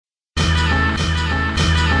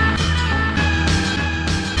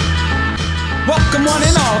Welcome one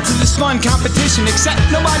and all to this fun competition, except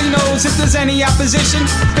nobody knows if there's any opposition.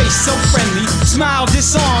 Face so friendly, smile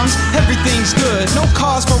disarms, everything's good, no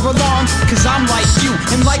cause for alarm, cause I'm like you,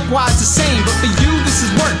 and likewise the same. But for you this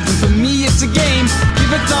is work, and for me it's a game.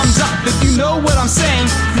 Give a thumbs up if you know what I'm saying.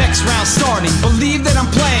 Next round starting, believe that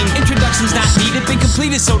I'm playing. Introduction's not needed, been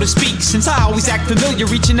completed so to speak, since I always act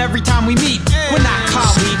familiar each and every time we meet. We're not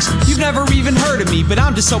colleagues, you've never even heard of me, but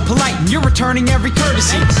I'm just so polite and you're returning every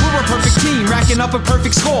courtesy. We're a perfect team, racking up a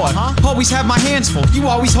perfect score. Always have my hands full, you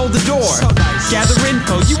always hold the door. Gather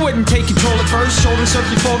info, you wouldn't take control at first. Shoulder surf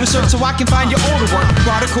your folder search so I can find your older work.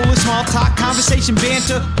 Brought a cooler, small talk, conversation,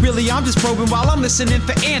 banter. Really, I'm just probing while I'm listening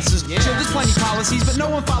for answers. Sure, there's plenty policies, but no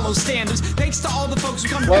one follows standards. Thanks to all the folks who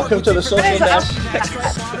come to work. Welcome to the Social Dash.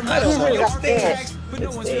 I don't understand.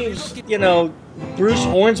 It's name's, you know, Bruce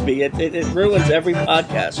Hornsby. It ruins every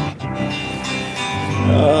podcast.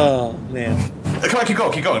 Oh, man. Come on, keep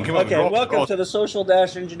going. Okay, welcome to the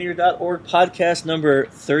social-engineer.org podcast number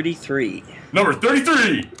 33. Number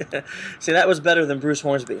 33! See, that was better than Bruce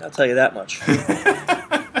Hornsby, I'll tell you that much.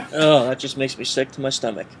 Oh, that just makes me sick to my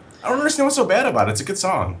stomach. I don't understand what's so bad about it. It's a good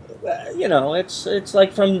song. You know, it's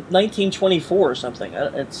like from 1924 or something.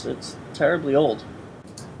 It's terribly old.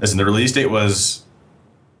 Listen, the release date was...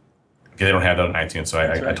 Okay, they don't have that on iTunes, so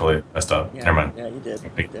I totally messed up. Yeah, Never mind. Yeah, you did.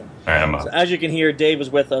 All right, I'm up. So as you can hear, Dave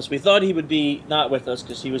was with us. We thought he would be not with us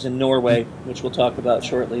because he was in Norway, which we'll talk about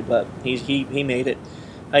shortly, but he made it.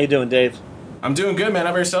 How you doing, Dave? I'm doing good, man.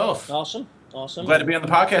 How about yourself? Awesome. Glad to be on the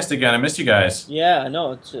podcast again. I missed you guys. Yeah, I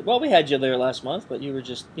know. Well, we had you there last month, but you were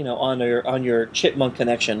just, you know, on your Chipmunk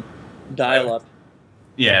connection dial-up.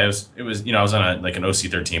 Yeah, it was. You know, I was on an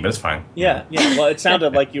OC13, but it's fine. Yeah. Well, it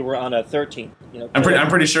sounded like you were on a 13. You know, I'm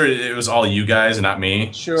pretty sure it was all you guys and not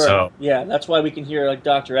me. Sure. So. Yeah, that's why we can hear like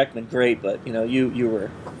Dr. Ekman great, but you know, you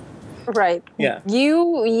were. Right. Yeah.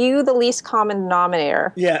 You the least common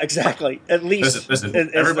denominator. Yeah, exactly. At least. Listen.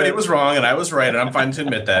 Everybody was wrong, and I was right, and I'm fine to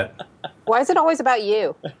admit that. Why is it always about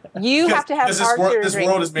you? You have to have this hard world is made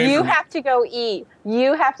You for me. have to go eat.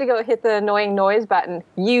 You have to go hit the annoying noise button.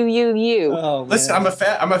 You. Oh, man. Listen,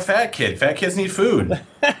 I'm a fat kid. Fat kids need food.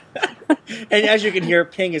 And as you can hear,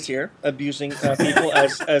 Ping is here abusing people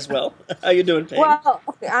as well. How you doing, Ping? Well,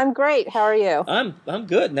 I'm great. How are you? I'm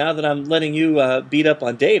good. Now that I'm letting you beat up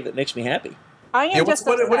on Dave, that makes me happy. I am Hey, just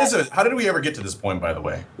what is it? How did we ever get to this point, by the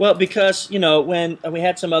way? Well, because, you know, when we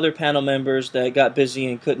had some other panel members that got busy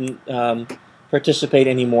and couldn't participate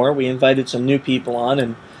anymore, we invited some new people on.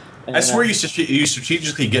 And I swear you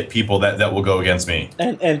strategically get people that will go against me.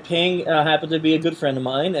 And Ping happened to be a good friend of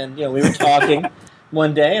mine, and, you know, we were talking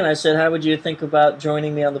one day, and I said, how would you think about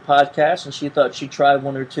joining me on the podcast? And she thought she'd try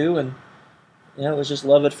one or two, and, you know, it was just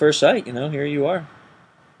love at first sight. You know, here you are.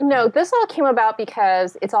 No, this all came about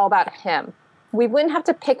because it's all about him. We wouldn't have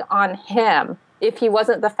to pick on him if he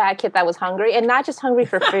wasn't the fat kid that was hungry, and not just hungry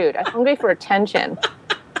for food, hungry for attention.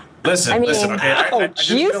 Listen, okay.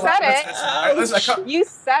 You said it. You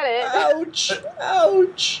said it.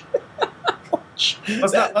 Ouch.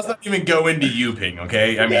 Let's not even go into you, Ping,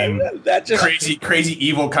 okay? I mean, that just... crazy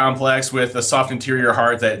evil complex with a soft interior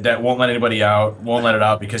heart that won't let anybody out, won't let it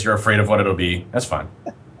out because you're afraid of what it'll be. That's fine.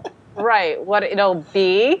 Right, what it'll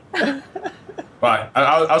be. But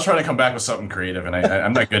I was trying to come back with something creative, and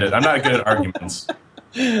I'm not good at arguments.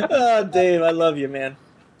 Oh, Dave, I love you, man.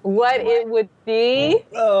 What it would be?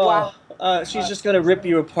 Oh, wow. She's just gonna rip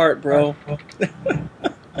you apart, bro.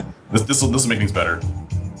 This will make things better.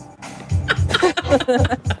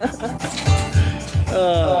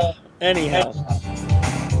 Anyhow.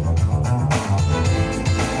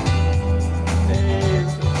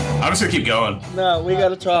 I'm just gonna keep going. No, we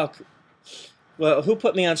gotta talk. Well, who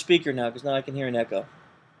put me on speaker now? Because now I can hear an echo.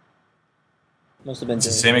 Must have been It's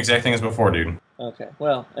the Dave. same exact thing as before, dude. Okay,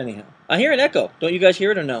 well, anyhow. I hear an echo. Don't you guys hear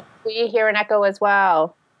it or no? We hear an echo as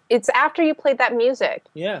well. It's after you played that music.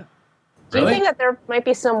 Yeah. Do you Really? think that there might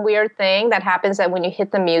be some weird thing that happens that when you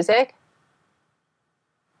hit the music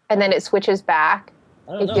and then it switches back,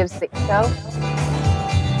 I don't it know. gives the echo?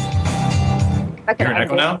 That You hear an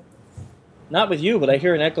echo now? Not with you, but I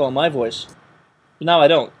hear an echo on my voice. Now I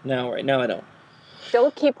don't. Right now I don't.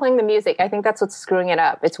 Don't keep playing the music. I think that's what's screwing it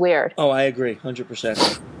up. It's weird. Oh, I agree,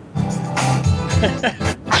 100%.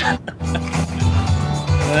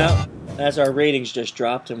 Well, as our ratings just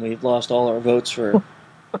dropped and we've lost all our votes for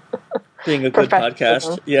being a good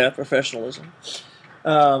podcast. Yeah, professionalism.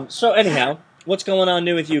 So anyhow, what's going on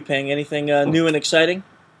new with you, Ping? Anything new and exciting?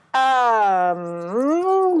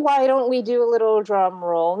 why don't we do a little drum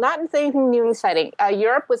roll? Not anything new and exciting.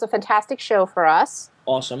 Europe was a fantastic show for us.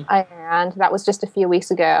 Awesome. And that was just a few weeks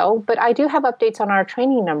ago. But I do have updates on our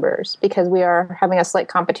training numbers because we are having a slight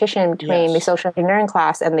competition between the social engineering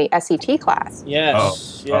class and the SET class.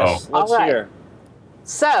 Yes. Yes. Oh. Let's hear.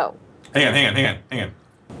 So. Hang on.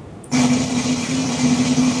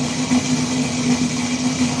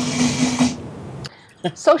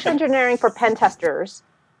 Social engineering for pen testers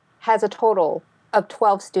has a total of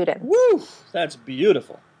 12 students. Woo! That's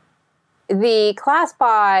beautiful. The class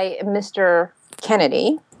by Mr.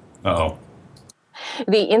 Kennedy, Uh-oh.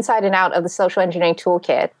 The Inside and Out of the Social Engineering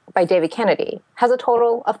Toolkit by David Kennedy, has a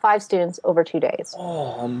total of 5 students over 2 days.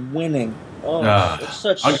 Oh, I'm winning. Oh, it's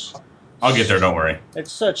such. I'll get there. Don't worry.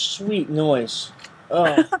 It's such sweet noise.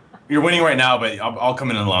 Oh. You're winning right now, but I'll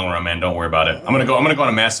come in the long run, man. Don't worry about it. I'm gonna go on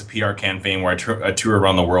a massive PR campaign where I tour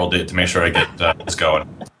around the world to make sure I get this going.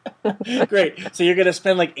 Great. So you're gonna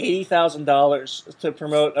spend like $80,000 to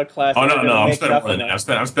promote a class. Oh no, I'm spending more than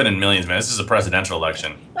that. I'm spending millions, man. This is a presidential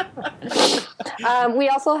election. We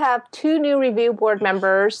also have 2 new review board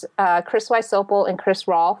members, Chris Weissopel and Chris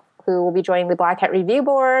Rolfe, who will be joining the Black Hat Review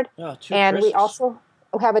Board. Oh, and we also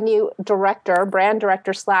have a new director, brand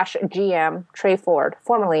director / GM, Trey Ford,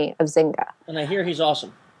 formerly of Zynga. And I hear he's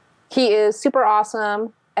awesome. He is super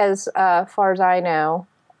awesome, as far as I know.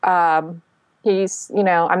 He's, I'm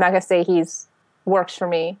not going to say he's works for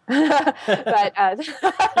me, but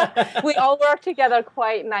we all work together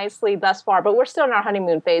quite nicely thus far. But we're still in our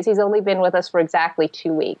honeymoon phase. He's only been with us for exactly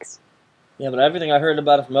 2 weeks. Yeah, but everything I heard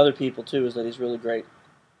about it from other people, too, is that he's really great.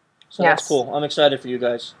 So Yes. That's cool. I'm excited for you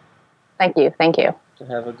guys. Thank you. To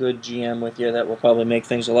have a good GM with you, that will probably make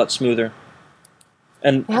things a lot smoother.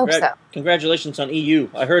 And I hope so. Congratulations on EU.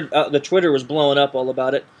 I heard the Twitter was blowing up all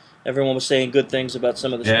about it. Everyone was saying good things about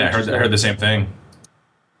some of the Yeah, speeches. I heard the same thing.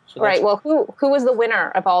 So Right. Well, who was the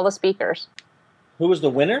winner of all the speakers? Who was the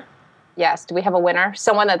winner? Yes. Do we have a winner?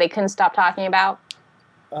 Someone that they couldn't stop talking about?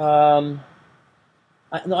 I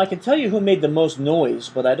can tell you who made the most noise,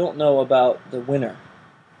 but I don't know about the winner.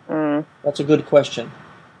 That's a good question.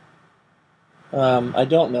 I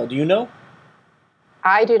don't know. Do you know?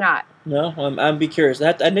 I do not. No, I'm be curious.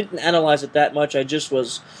 I didn't analyze it that much. I just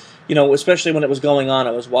was, especially when it was going on,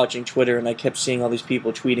 I was watching Twitter and I kept seeing all these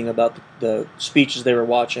people tweeting about the speeches they were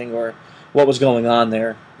watching or what was going on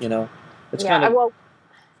there. It's kind of. Well,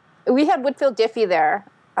 we had Whitfield Diffie there,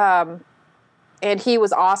 and he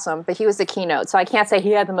was awesome, but he was the keynote. So I can't say he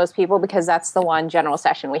had the most people because that's the one general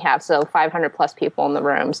session we have. So 500 plus people in the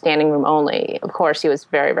room, standing room only. Of course, he was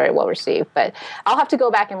very, very well received. But I'll have to go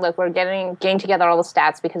back and look. We're getting together all the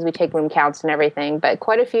stats because we take room counts and everything. But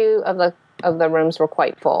quite a few of the rooms were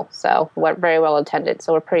quite full, so we're very well attended.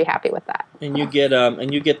 So we're pretty happy with that. And you get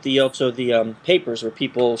the papers where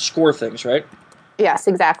people score things, right? Yes,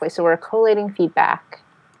 exactly. So we're collating feedback.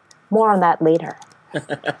 More on that later.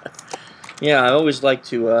 Yeah, I always like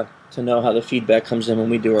to know how the feedback comes in when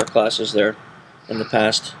we do our classes there in the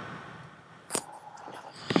past.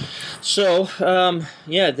 So,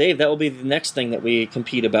 Dave, that will be the next thing that we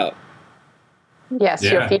compete about. Yes,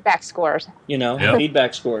 your feedback scores. Yep.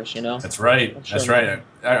 Feedback scores, That's right. That's right.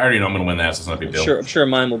 I already know I'm going to win that, so it's not a big deal. I'm sure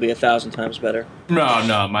mine will be 1,000 times better.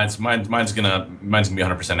 No, mine's gonna be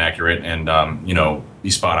 100% accurate and be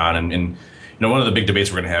spot on. And one of the big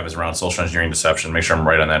debates we're gonna have is around social engineering deception. Make sure I'm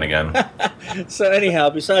right on that again. So anyhow,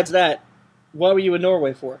 besides that, what were you in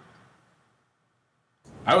Norway for?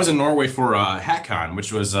 I was in Norway for HackCon,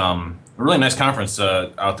 which was a really nice conference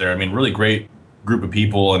out there. I mean, really great group of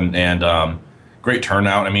people and great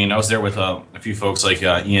turnout. I mean, I was there with a few folks like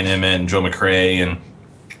Ian Emmett and Joe McRae and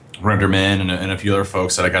Renderman and a few other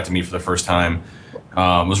folks that I got to meet for the first time.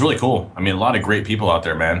 It was really cool. I mean, a lot of great people out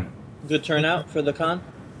there, man. Good turnout for the con?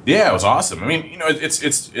 Yeah, it was awesome. I mean,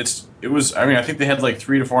 it was. I mean, I think they had like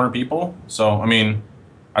 300 to 400 people. So, I mean,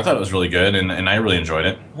 I thought it was really good, and I really enjoyed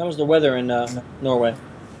it. How was the weather in Norway?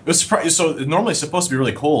 It was so normally it's supposed to be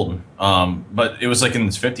really cold, but it was like in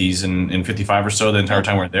the 50s and 55 or so the entire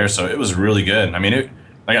time we were there. So it was really good. I mean,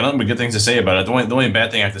 I got nothing but good things to say about it. The only bad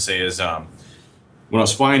thing I have to say is when I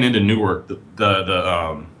was flying into Newark,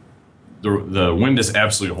 the wind is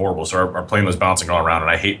absolutely horrible. So our plane was bouncing all around, and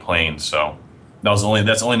I hate planes. So that's the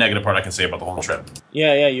only negative part I can say about the whole trip.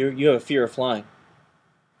 Yeah, you have a fear of flying.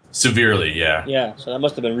 Severely, yeah. Yeah, so that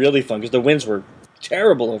must have been really fun because the winds were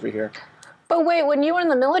terrible over here. But wait, when you were in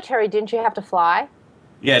the military, didn't you have to fly?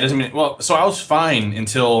 Yeah, it doesn't mean so I was fine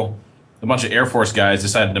until a bunch of Air Force guys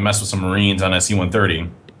decided to mess with some Marines on a C-130,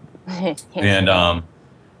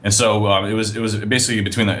 and so it was basically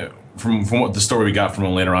between from what the story we got from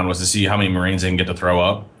them later on was to see how many Marines they can get to throw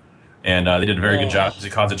up. And they did a very good Oh. job because it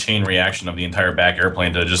caused a chain reaction of the entire back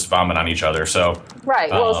airplane to just vomit on each other. So Right.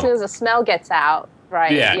 Well, as soon as the smell gets out,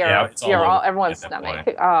 right? Yeah, it's all you're over everyone's at that stomach.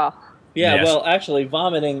 point. Oh, Yeah, Yes. well, actually,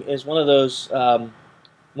 vomiting is one of those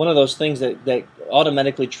things that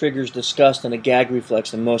automatically triggers disgust and a gag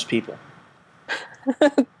reflex in most people.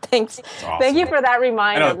 thanks. awesome. Thank you for that I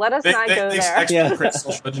reminder. know. Let us not go Thanks, there. expert Yeah. Chris,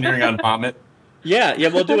 social engineering on vomit. Yeah,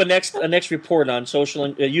 we'll do a next report on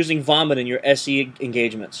using vomit in your SE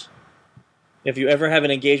engagements. If you ever have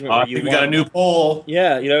an engagement I where think you we got a new poll.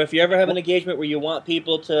 yeah, if you ever have an engagement where you want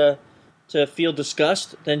people to feel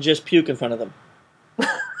disgust, then just puke in front of them,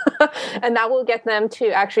 And that will get them to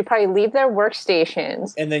actually probably leave their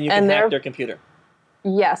workstations. and then you And can hack they're- their computer.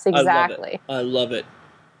 Yes, exactly. I love it.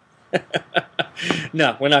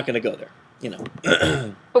 No, we're not going to go there.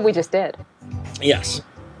 But we just did. Yes.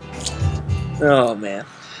 Oh man.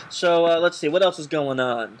 So let's see what else is going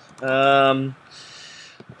on.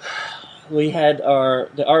 We had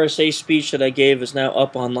the RSA speech that I gave is now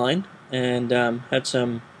up online and had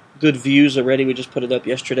some good views already. We just put it up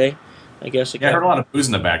yesterday. I guess it Yeah, I got heard a lot of booze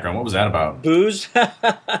in the background. What was that about? booze.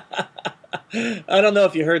 I don't know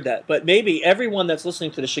if you heard that, but maybe everyone that's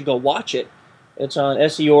listening to this should go watch it. It's on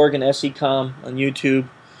SE.org and SECom on YouTube,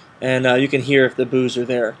 and you can hear if the boos are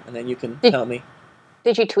there, and then you can tell me.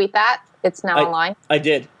 Did you tweet that? It's now online. I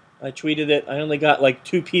did. I tweeted it. I only got like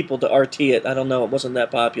 2 people to RT it. I don't know. It wasn't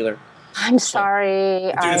that popular. I'm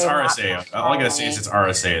sorry. Dude, it's I'm not RSA. All I gotta say is it's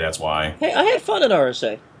RSA. That's why. Hey, I had fun at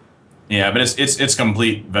RSA. Yeah, but it's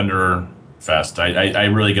complete vendor fest. I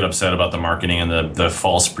really get upset about the marketing and the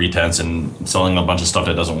false pretense and selling a bunch of stuff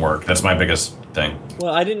that doesn't work. That's my biggest thing.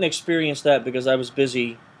 Well, I didn't experience that because I was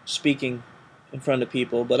busy speaking in front of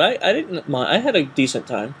people, but I didn't mind. I had a decent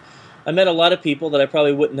time. I met a lot of people that I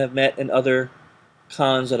probably wouldn't have met in other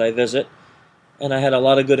cons that I visit, and I had a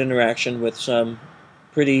lot of good interaction with some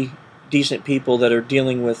pretty decent people that are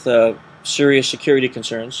dealing with serious security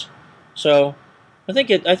concerns. So I think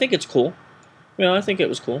it's cool. I think it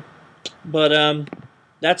was cool, but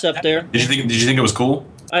that's up there. Did you think it was cool?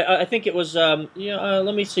 I think it was.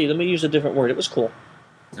 Let me see. Let me use a different word. It was cool.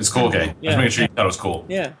 It's cool. Okay, Yeah. just making sure you thought it was cool.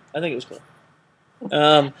 Yeah, I think it was cool.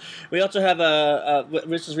 We also have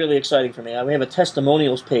this is really exciting for me. We have a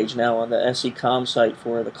testimonials page now on the SECom site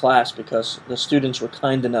for the class because the students were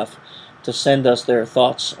kind enough to send us their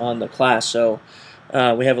thoughts on the class. So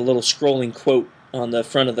we have a little scrolling quote on the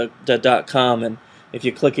front of the .com, and if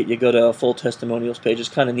you click it, you go to a full testimonials page. It's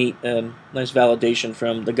kind of neat. Nice validation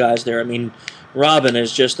from the guys there. I mean, Robin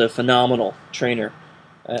is just a phenomenal trainer.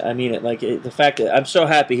 I mean it. The fact that I'm so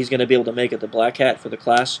happy he's going to be able to make it the Black Hat for the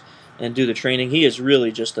class and do the training. He is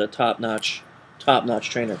really just a top-notch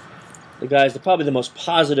trainer. The guy's probably the most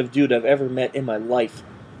positive dude I've ever met in my life.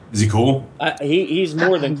 Is he cool? He's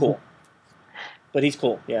more than cool, but he's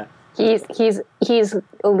cool. Yeah, He's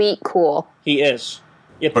elite cool. he is.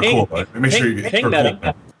 Yeah, But Ping, cool. Make sure you Ping or met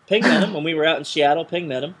cool. him. Ping met him when we were out in Seattle. Ping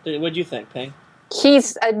met him. What'd you think, Ping?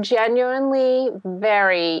 He's a genuinely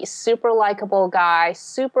very super likable guy,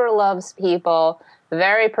 super loves people,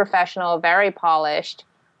 very professional, very polished.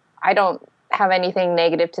 I don't have anything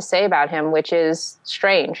negative to say about him, which is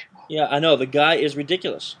strange. Yeah, I know. The guy is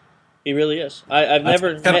ridiculous. He really is. I've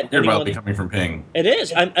never That's kind met of weird about anyone. coming from Ping. It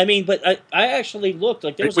is. I mean, but I actually looked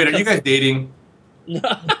like there was. Wait, are you guys dating?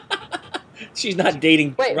 She's not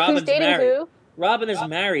dating. Wait, Robin's who's dating married. who? Robin is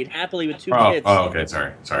married happily with 2 Oh, kids. okay.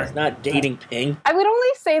 Sorry. She's not dating Ping. I would only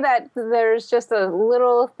say that there's just a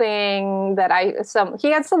little thing that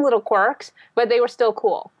he had some little quirks, but they were still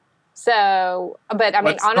cool. So, but I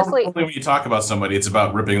mean, But honestly, normally when you talk about somebody, it's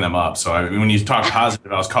about ripping them up. So when you talk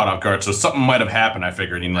positive, I was caught off guard. So something might have happened. I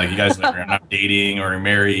figured, you guys are not dating or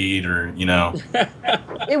married or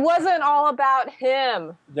it wasn't all about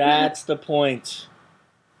him. That's the point.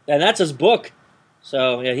 And that's his book.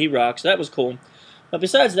 So, yeah, he rocks. That was cool. But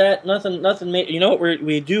besides that, nothing. You know what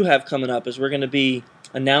we do have coming up is we're going to be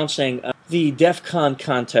announcing the DEF CON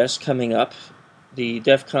contest coming up. The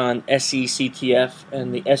DEF CON SECTF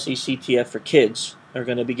and the SECTF for kids are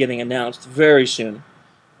going to be getting announced very soon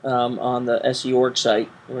on the SE.org site.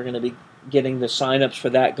 We're going to be getting the sign-ups for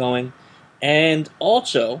that going. And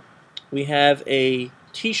also, we have a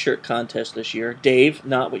T-shirt contest this year. Dave,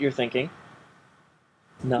 not what you're thinking.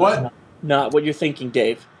 What? Not what you're thinking,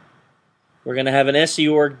 Dave. We're going to have an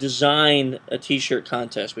SE.org design a T-shirt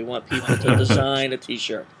contest. We want people to design a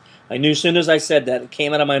T-shirt. I knew as soon as I said that, it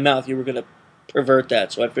came out of my mouth, you were going to pervert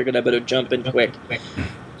that, so I figured I better jump in quick.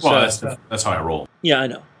 Well, that's how I roll. Yeah, I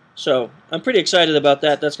know. So I'm pretty excited about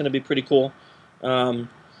that. That's going to be pretty cool. And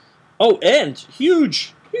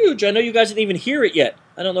huge. I know you guys didn't even hear it yet.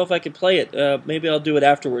 I don't know if I could play it. Maybe I'll do it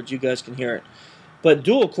afterwards. You guys can hear it. But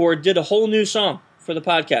Dual Core did a whole new song for the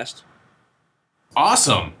podcast.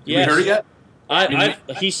 Awesome. Yes. Have you heard it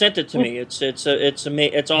yet? He sent it to me.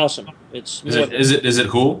 It's awesome. Is it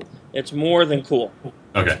cool? It's more than cool.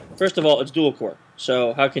 Okay. First of all, it's Dual Core,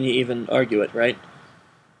 so how can you even argue it, right?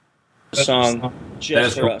 A song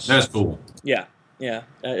just for us. That's cool. Yeah,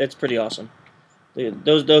 it's pretty awesome.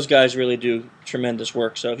 Those guys really do tremendous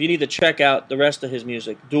work. So if you need to check out the rest of his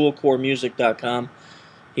music, dualcoremusic.com.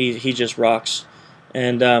 He just rocks.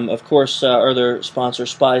 And of course, our other sponsor,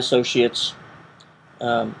 Spy Associates,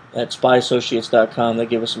 at spyassociates.com. They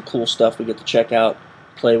give us some cool stuff we get to check out,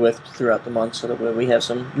 play with throughout the month, so that we have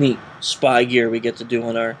some neat spy gear we get to do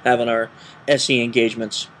on our SE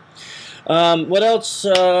engagements. What else?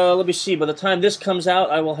 Let me see. By the time this comes out,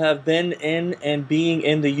 I will have been in and being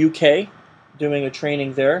in the UK, doing a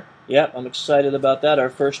training there. Yep, I'm excited about that. Our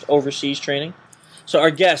first overseas training. So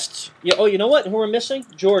our guests. Yeah. Oh, you know what? Who we're missing?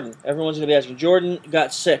 Jordan. Everyone's going to be asking. Jordan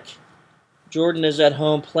got sick. Jordan is at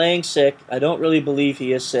home playing sick. I don't really believe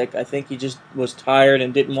he is sick. I think he just was tired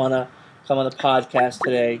and didn't want to come on the podcast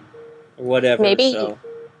today or whatever.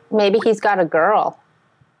 Maybe he's got a girl.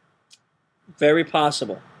 Very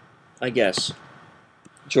possible, I guess.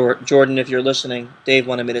 Jordan, if you're listening, Dave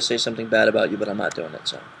wanted me to say something bad about you, but I'm not doing it.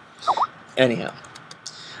 So, anyhow,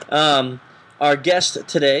 our guest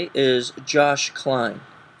today is Josh Klein.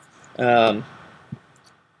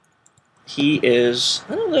 He is,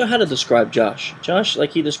 I don't know how to describe Josh. Josh,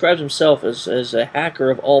 he describes himself as a hacker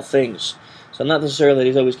of all things. So not necessarily that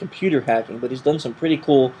he's always computer hacking, but he's done some pretty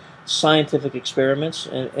cool scientific experiments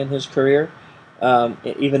in his career,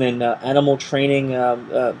 even in animal training,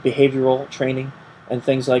 behavioral training, and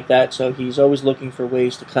things like that. So he's always looking for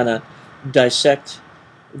ways to kind of dissect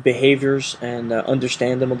behaviors and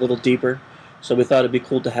understand them a little deeper. So we thought it'd be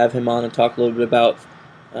cool to have him on and talk a little bit about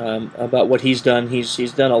what he's done.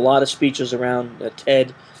 He's done a lot of speeches around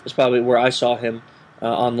TED. That's probably where I saw him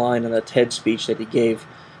online in a TED speech that he gave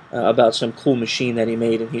about some cool machine that he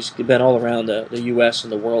made, and he's been all around the U.S.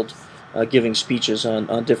 and the world giving speeches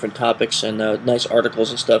on different topics and nice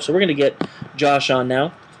articles and stuff. So we're going to get Josh on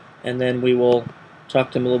now, and then we will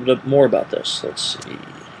talk to him a little bit more about this. Let's see.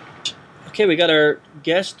 Okay, we got our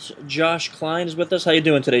guest, Josh Klein, is with us. How you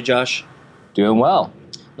doing today, Josh? Doing well.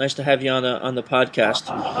 Nice to have you on the podcast.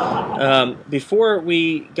 Before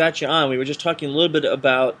we got you on, we were just talking a little bit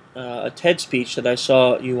about a TED speech that I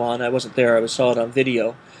saw you on. I wasn't there. I saw it on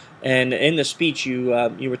video. And in the speech, you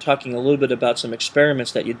were talking a little bit about some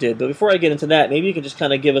experiments that you did. But before I get into that, maybe you could just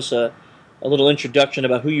kind of give us a little introduction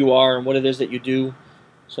about who you are and what it is that you do,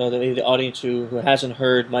 so that maybe the audience who hasn't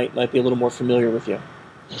heard might be a little more familiar with you.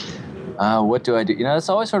 What do I do? It's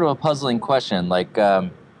always sort of a puzzling question.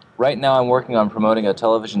 Right now I'm working on promoting a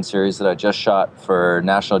television series that I just shot for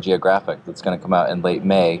National Geographic that's going to come out in late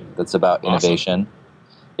May that's about innovation.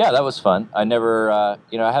 Yeah, that was fun. I never, I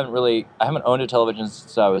haven't owned a television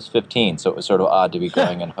since I was 15, so it was sort of odd to be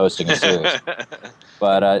going and hosting a series.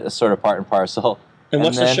 But it's sort of part and parcel. And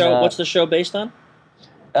what's the show? What's the show based on?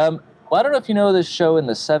 Well, I don't know if you know this show in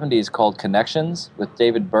the 70s called Connections with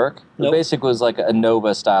David Burke. Nope. It basically was like a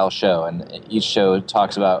Nova-style show, and each show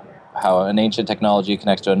talks about how an ancient technology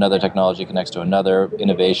connects to another technology, connects to another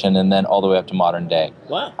innovation, and then all the way up to modern day.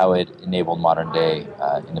 Wow. How it enabled modern day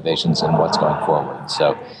innovations and what's going forward.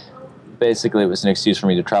 So basically it was an excuse for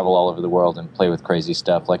me to travel all over the world and play with crazy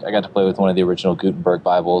stuff. I got to play with one of the original Gutenberg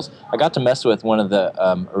Bibles. I got to mess with one of the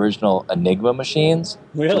original Enigma machines.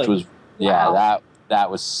 Really? Which was, that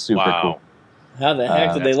was super cool. How the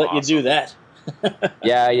heck did they let you do that?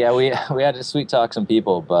 Yeah, we had to sweet talk some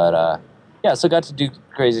people, but so got to do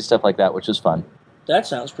crazy stuff like that, which was fun. That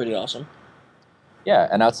sounds pretty awesome. Yeah,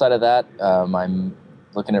 and outside of that, I'm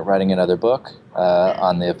looking at writing another book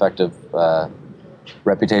on the effect of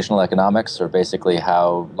reputational economics, or basically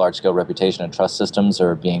how large-scale reputation and trust systems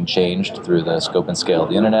are being changed through the scope and scale of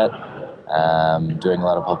the internet. Doing a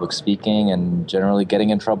lot of public speaking and generally getting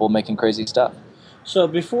in trouble making crazy stuff. So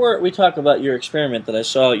before we talk about your experiment that I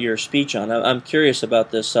saw your speech on, I'm curious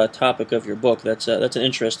about this topic of your book. That's an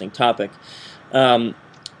interesting topic.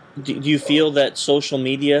 Do you feel that social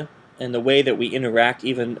media and the way that we interact,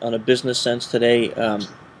 even on a business sense today,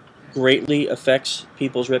 greatly affects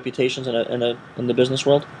people's reputations in the business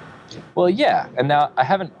world? Well, yeah, and now I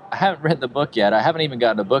haven't written the book yet. I haven't even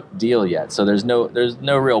gotten a book deal yet, so there's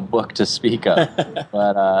no real book to speak of.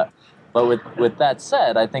 But with that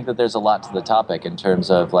said, I think that there's a lot to the topic in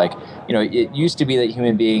terms of it used to be that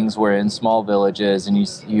human beings were in small villages and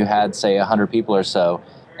you had, say, 100 people or so.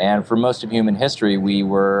 And for most of human history, we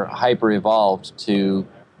were hyper-evolved to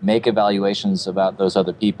make evaluations about those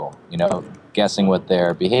other people, guessing what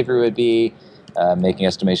their behavior would be, making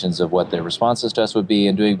estimations of what their responses to us would be,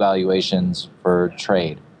 and doing valuations for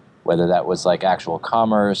trade, whether that was like actual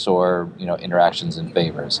commerce or interactions and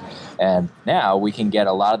favors. And now we can get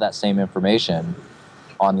a lot of that same information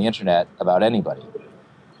on the internet about anybody.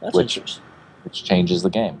 That's interesting. Which changes the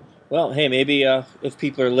game. Well, hey, maybe if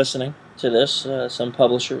people are listening to this, some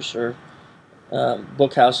publishers or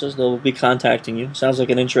book houses, they'll be contacting you. Sounds like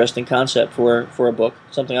an interesting concept for a book,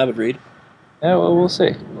 something I would read. Yeah, well, we'll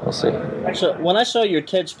see. So when I saw your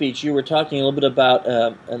TED speech, you were talking a little bit about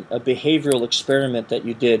a behavioral experiment that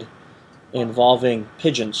you did involving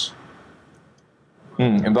pigeons.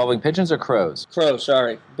 Involving pigeons or crows? Crows,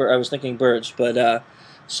 sorry. I was thinking birds. But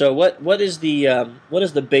so what is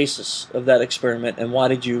the basis of that experiment, and why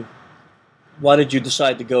did you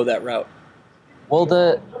decide to go that route? Well,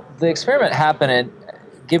 the experiment happened, and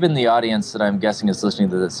given the audience that I'm guessing is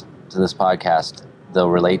listening to this podcast, they'll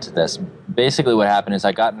relate to this. Basically what happened is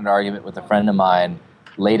I got in an argument with a friend of mine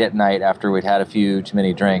late at night after we'd had a few too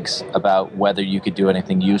many drinks about whether you could do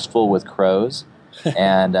anything useful with crows.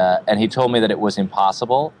 And he told me that it was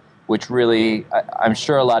impossible, which really, I'm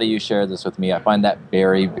sure a lot of you share this with me. I find that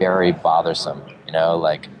very, very bothersome.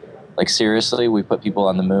 Like seriously, we put people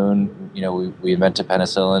on the moon, we invented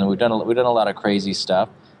penicillin, we've done a lot of crazy stuff.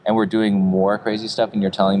 And we're doing more crazy stuff, and you're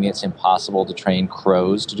telling me it's impossible to train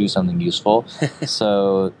crows to do something useful.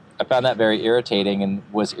 So I found that very irritating, and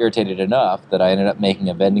was irritated enough that I ended up making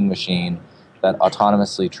a vending machine that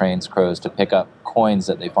autonomously trains crows to pick up coins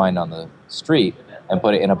that they find on the street and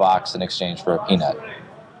put it in a box in exchange for a peanut.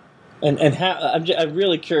 And how, I'm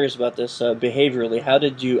really curious about this behaviorally. How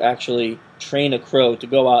did you actually train a crow to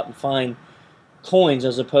go out and find coins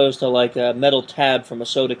as opposed to like a metal tab from a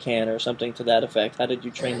soda can or something to that effect? How did you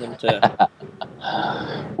train them to?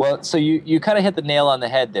 Well, so you kind of hit the nail on the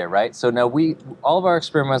head there, right? So now all of our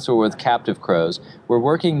experiments were with captive crows. We're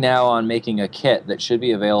working now on making a kit that should be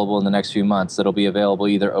available in the next few months. That'll be available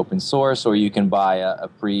either open source, or you can buy a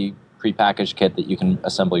pre-packaged kit that you can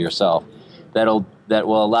assemble yourself. That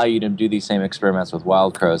will allow you to do these same experiments with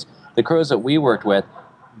wild crows. The crows that we worked with,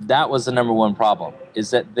 that was the number one problem, is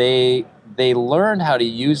that they learned how to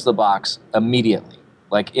use the box immediately,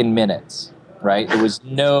 like in minutes, right? It was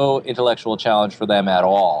no intellectual challenge for them at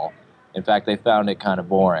all. In fact, they found it kind of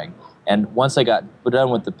boring. And once they got done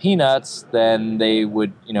with the peanuts, then they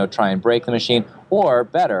would, try and break the machine, or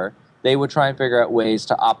better, they would try and figure out ways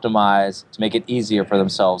to optimize, to make it easier for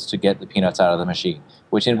themselves to get the peanuts out of the machine,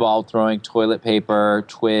 which involved throwing toilet paper,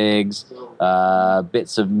 twigs,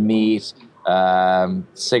 bits of meat,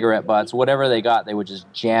 cigarette butts, whatever they got, they would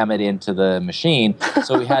just jam it into the machine.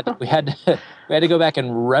 So we had to go back and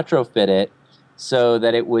retrofit it so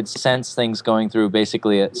that it would sense things going through,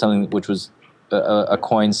 basically something which was a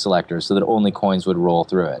coin selector, so that only coins would roll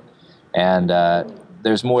through it. And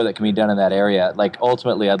there's more that can be done in that area. Like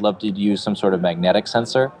ultimately, I'd love to use some sort of magnetic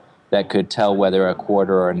sensor that could tell whether a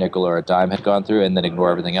quarter or a nickel or a dime had gone through, and then ignore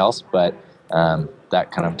everything else. But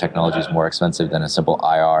that kind of technology is more expensive than a simple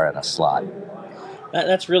IR and a slot.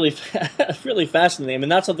 That's really really fascinating. I mean,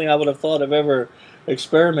 not something I would have thought of ever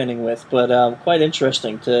experimenting with, but quite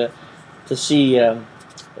interesting to see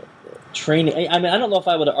training. I mean, I don't know if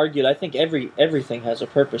I would have argued. I think everything has a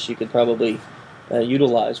purpose you could probably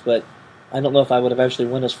utilize, but I don't know if I would have actually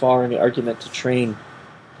went as far in the argument to train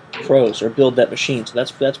crows or build that machine. So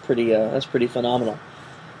that's pretty phenomenal.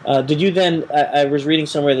 Did you then? I was reading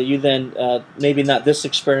somewhere that you then maybe not this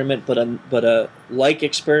experiment, but a like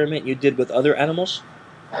experiment you did with other animals.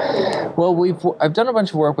 Well, I've done a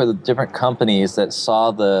bunch of work with different companies that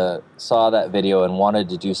saw that video and wanted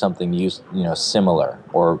to do something similar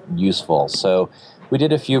or useful. So we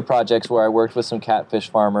did a few projects where I worked with some catfish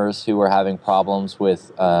farmers who were having problems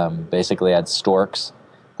with basically had storks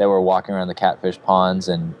that were walking around the catfish ponds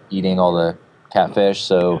and eating all the catfish.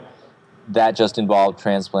 So that just involved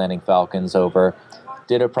transplanting falcons over.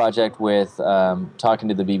 Did a project with talking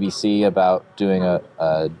to the BBC about doing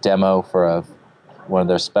a demo for one of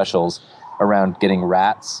their specials around getting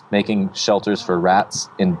rats, making shelters for rats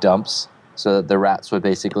in dumps so that the rats would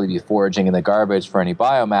basically be foraging in the garbage for any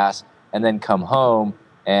biomass and then come home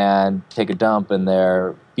and take a dump, and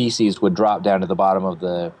their feces would drop down to the bottom of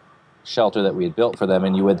the shelter that we had built for them,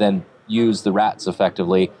 and you would then use the rats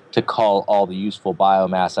effectively to cull all the useful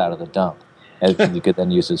biomass out of the dump, and you could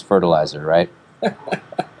then use as fertilizer, right?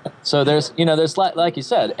 So there's like you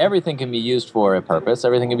said, everything can be used for a purpose,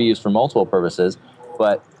 everything can be used for multiple purposes,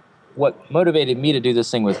 but what motivated me to do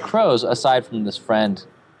this thing with crows, aside from this friend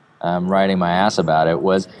riding my ass about it,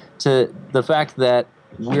 was to the fact that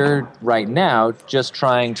we're right now just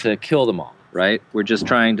trying to kill them all, right? We're just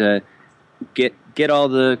trying to get all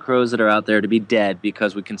the crows that are out there to be dead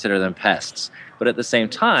because we consider them pests. But at the same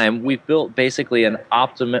time, we've built basically an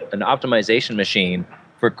optimization machine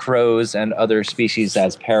for crows and other species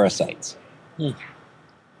as parasites.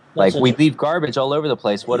 Like, we leave garbage all over the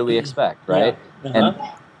place. What do we expect, right? Yeah. And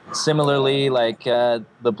similarly, like the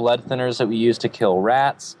blood thinners that we use to kill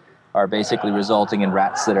rats are basically resulting in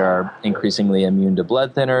rats that are increasingly immune to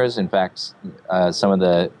blood thinners. In fact, some of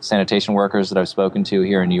the sanitation workers that I've spoken to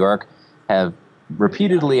here in New York have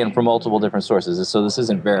repeatedly and from multiple different sources, so this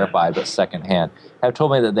isn't verified but secondhand, have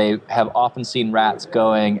told me that they have often seen rats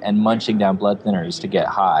going and munching down blood thinners to get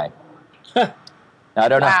high. Now, I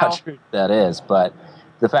don't know how true that is, but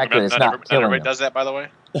the fact that it's not killing everybody them. does that, by the way.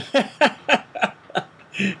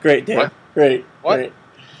 Great, Dave. What? Great. What? Great.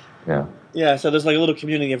 Yeah. Yeah, so there's like a little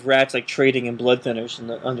community of rats like trading in blood thinners in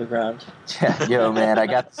the underground. Yeah, yo, man, I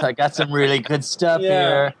got some really good stuff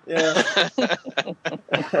Yeah, here.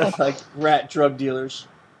 yeah. Like rat drug dealers.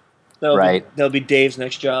 That'll be Dave's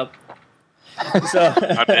next job. So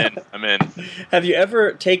I'm in. Have you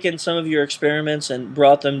ever taken some of your experiments and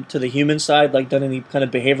brought them to the human side, like done any kind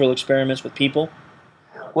of behavioral experiments with people?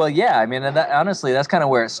 Well, yeah, I mean, honestly, that's kind of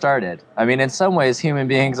where it started. I mean, in some ways, human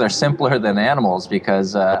beings are simpler than animals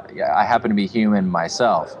because I happen to be human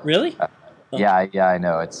myself. Really? Yeah, I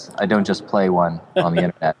know. I don't just play one on the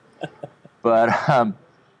internet. But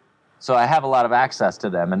so I have a lot of access to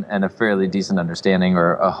them and a fairly decent understanding,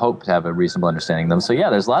 or a hope to have a reasonable understanding of them. So yeah,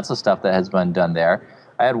 there's lots of stuff that has been done there.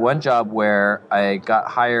 I had one job where I got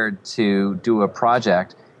hired to do a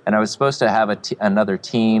project, and I was supposed to have another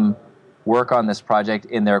team work on this project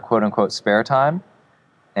in their quote-unquote spare time.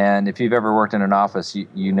 And if you've ever worked in an office,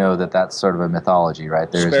 you know that that's sort of a mythology, right?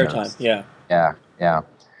 Spare time, yeah. Yeah.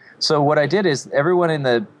 So what I did is everyone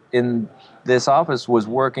in this office was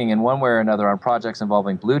working in one way or another on projects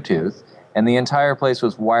involving Bluetooth, and the entire place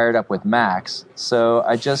was wired up with Macs. So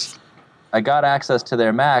I got access to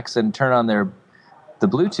their Macs and turned on the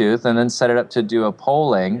Bluetooth and then set it up to do a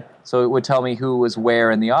polling so it would tell me who was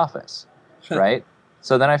where in the office, right?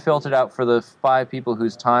 So then I filtered out for the 5 people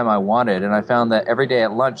whose time I wanted, and I found that every day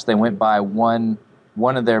at lunch they went by one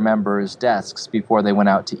of their members' desks before they went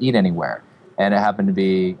out to eat anywhere. And it happened to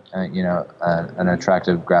be, an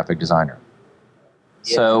attractive graphic designer.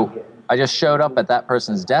 So I just showed up at that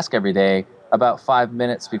person's desk every day about 5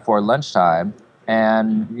 minutes before lunchtime,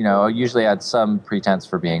 and usually I had some pretense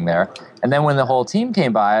for being there. And then when the whole team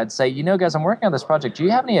came by, I'd say, guys, I'm working on this project. Do you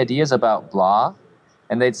have any ideas about blah?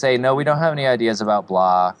 And they'd say, no, we don't have any ideas about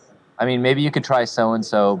blah. I mean, maybe you could try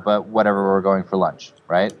so-and-so, but whatever, we're going for lunch,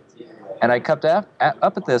 right? And I kept up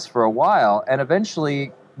at this for a while, and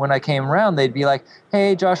eventually when I came around, they'd be like,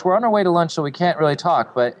 hey, Josh, we're on our way to lunch, so we can't really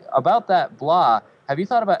talk, but about that blah, have you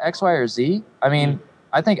thought about X, Y, or Z? I mean,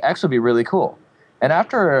 I think X would be really cool. And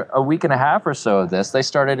after a week and a half or so of this, they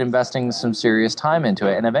started investing some serious time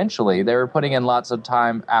into it, and eventually they were putting in lots of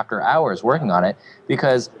time after hours working on it,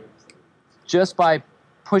 because just by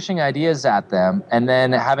pushing ideas at them and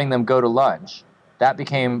then having them go to lunch, that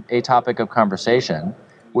became a topic of conversation,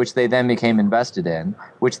 which they then became invested in,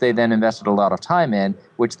 which they then invested a lot of time in,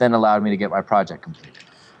 which then allowed me to get my project completed.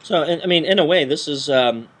 So, I mean, in a way, this is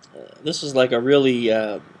like a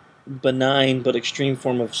really benign but extreme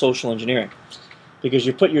form of social engineering, because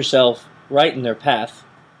you put yourself right in their path,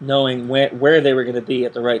 knowing where they were going to be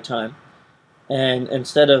at the right time, and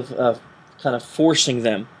instead of kind of forcing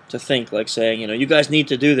them to think, like saying, you guys need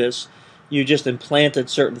to do this, you just implanted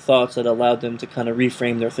certain thoughts that allowed them to kind of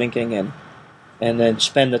reframe their thinking and then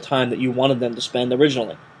spend the time that you wanted them to spend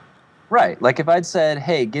originally. Right. Like if I'd said,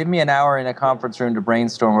 hey, give me an hour in a conference room to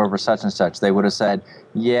brainstorm over such and such, they would have said,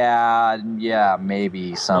 yeah,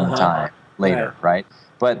 maybe sometime later, right?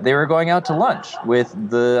 But they were going out to lunch with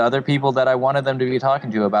the other people that I wanted them to be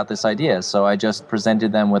talking to about this idea. So I just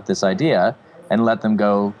presented them with this idea and let them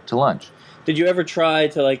go to lunch. Did you ever try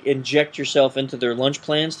to inject yourself into their lunch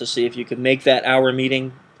plans to see if you could make that hour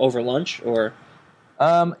meeting over lunch, or?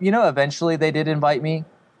 Eventually they did invite me.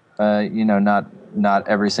 Not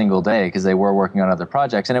every single day, because they were working on other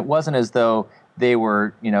projects, and it wasn't as though they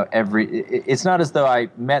were, it's not as though I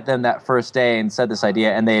met them that first day and said this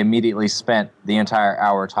idea and they immediately spent the entire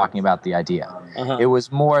hour talking about the idea. Uh-huh. It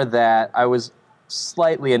was more that I was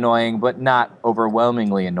slightly annoying, but not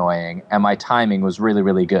overwhelmingly annoying, and my timing was really,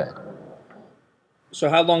 really good. So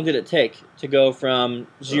how long did it take to go from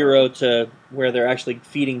 0 to where they're actually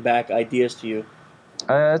feeding back ideas to you?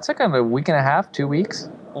 It took a week and a half, 2 weeks.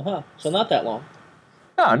 Uh-huh. So not that long.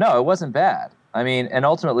 No, it wasn't bad. I mean, and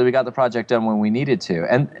ultimately we got the project done when we needed to.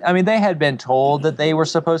 And I mean, they had been told that they were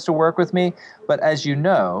supposed to work with me, but as you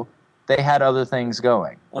know, they had other things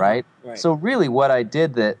going, right? Right. So really what I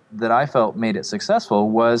did that I felt made it successful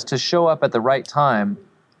was to show up at the right time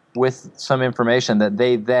with some information that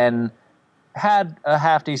they then had a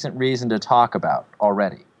half-decent reason to talk about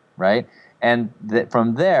already, right? And that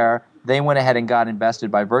from there, they went ahead and got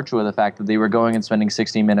invested by virtue of the fact that they were going and spending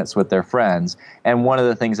 60 minutes with their friends. And one of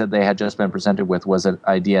the things that they had just been presented with was an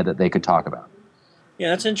idea that they could talk about. Yeah,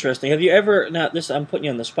 that's interesting. Have you ever, now this, I'm putting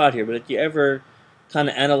you on the spot here, but have you ever kind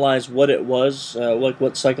of analyzed what it was,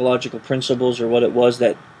 what psychological principles or what it was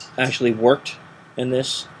that actually worked in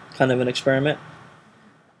this kind of an experiment?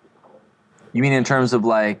 You mean in terms of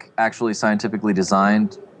like actually scientifically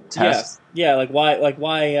designed tests? Yeah, like why,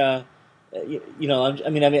 you know, I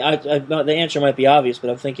mean, the answer might be obvious, but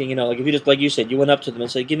I'm thinking, you know, like if you just, like you said, you went up to them and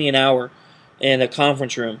said, give me an hour in a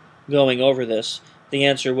conference room going over this, the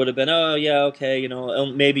answer would have been, oh, yeah, okay, you know,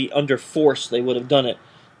 maybe under force they would have done it,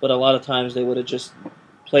 but a lot of times they would have just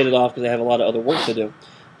played it off because they have a lot of other work to do.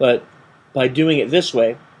 But by doing it this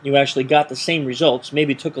way, you actually got the same results,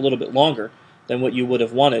 maybe took a little bit longer than what you would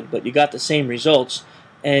have wanted, but you got the same results,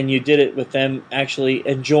 and you did it with them actually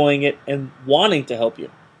enjoying it and wanting to help you.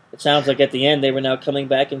 It sounds like at the end they were now coming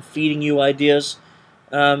back and feeding you ideas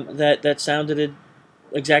that sounded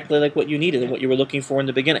exactly like what you needed and what you were looking for in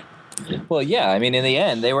the beginning. Well, yeah. I mean, in the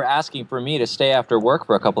end, they were asking for me to stay after work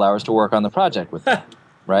for a couple hours to work on the project with them,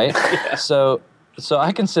 right? Yeah. So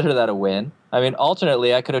I consider that a win. I mean,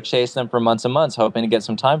 alternately, I could have chased them for months and months hoping to get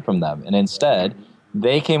some time from them. And instead,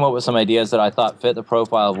 they came up with some ideas that I thought fit the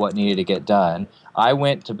profile of what needed to get done. I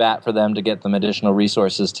went to bat for them to get them additional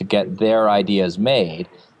resources to get their ideas made,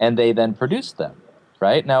 and they then produced them,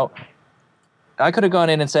 right? Now, I could have gone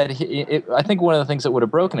in and said, I think one of the things that would have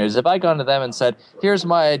broken it is if I'd gone to them and said, here's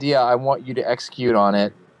my idea, I want you to execute on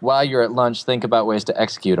it. While you're at lunch, think about ways to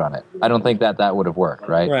execute on it. I don't think that would have worked,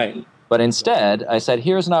 right? Right. But instead, I said,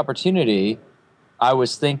 here's an opportunity. I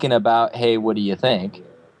was thinking about, hey, what do you think?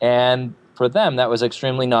 And for them, that was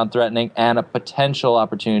extremely non-threatening and a potential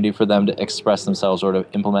opportunity for them to express themselves or to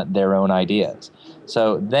implement their own ideas.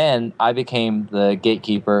 So then I became the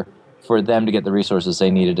gatekeeper for them to get the resources they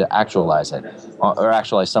needed to actualize it, or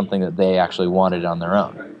actualize something that they actually wanted on their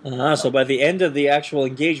own. So by the end of the actual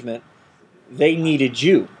engagement, they needed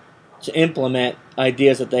you to implement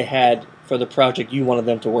ideas that they had for the project you wanted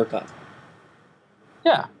them to work on.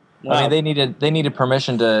 Yeah. Wow. I mean, they needed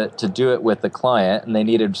permission to do it with the client, and they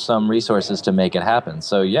needed some resources to make it happen.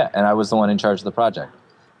 So yeah, and I was the one in charge of the project.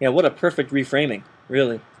 Yeah, what a perfect reframing,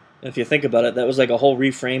 really. If you think about it, that was like a whole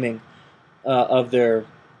reframing of their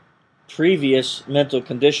previous mental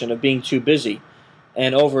condition of being too busy.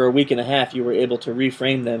 And over a week and a half, you were able to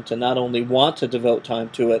reframe them to not only want to devote time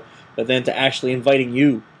to it, but then to actually inviting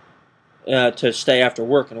you to stay after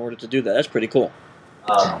work in order to do that. That's pretty cool.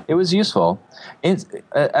 It was useful.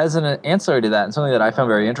 As an ancillary to that, and something that I found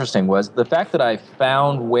very interesting was the fact that I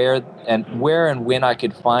found where and when I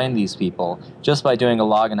could find these people just by doing a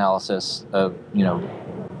log analysis of, you know,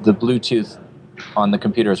 the Bluetooth on the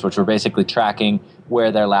computers, which were basically tracking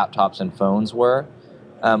where their laptops and phones were.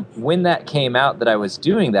 When that came out that I was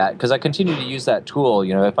doing that, because I continued to use that tool,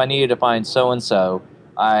 you know, if I needed to find so-and-so,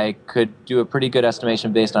 I could do a pretty good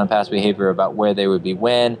estimation based on past behavior about where they would be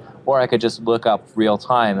when, or I could just look up real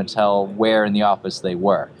time and tell where in the office they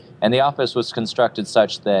were. And the office was constructed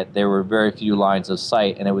such that there were very few lines of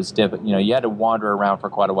sight, and it was you know, you had to wander around for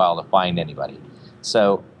quite a while to find anybody.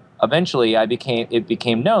 So eventually it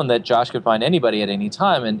became known that Josh could find anybody at any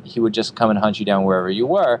time, and he would just come and hunt you down wherever you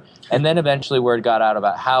were. And then eventually word got out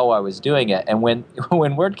about how I was doing it. And when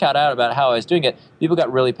word got out about how I was doing it, people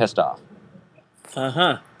got really pissed off.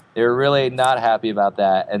 Uh-huh. They were really not happy about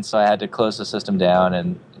that, and so I had to close the system down.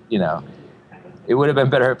 And, you know, it would have been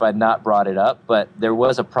better if I'd not brought it up, but there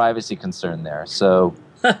was a privacy concern there, so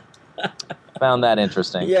found that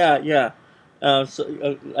interesting. Yeah. I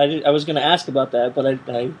was going to ask about that, but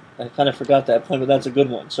I kind of forgot that point, but that's a good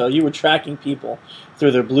one. So you were tracking people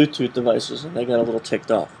through their Bluetooth devices, and they got a little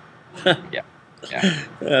ticked off. Yeah.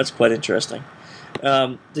 That's quite interesting.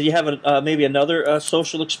 Do you have maybe another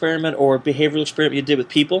social experiment or behavioral experiment you did with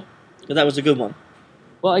people? Because that was a good one.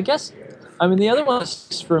 Well, I guess, I mean, the other one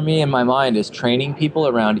for me in my mind is training people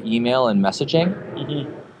around email and messaging.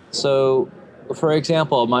 Mm-hmm. So, for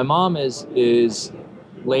example, my mom is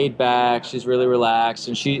laid back, she's really relaxed,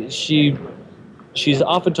 and she's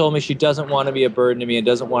often told me she doesn't want to be a burden to me and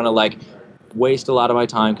doesn't want to, like, waste a lot of my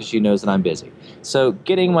time because she knows that I'm busy. So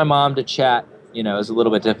getting my mom to chat, you know, is a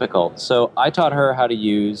little bit difficult. So I taught her how to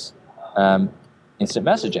use instant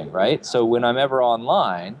messaging, right? So when I'm ever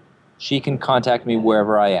online, she can contact me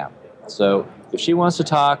wherever I am. So if she wants to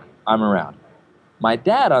talk, I'm around. My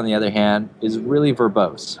dad, on the other hand, is really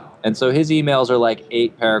verbose. And so his emails are like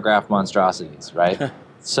 8-paragraph monstrosities, right?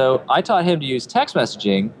 So I taught him to use text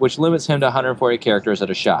messaging, which limits him to 140 characters at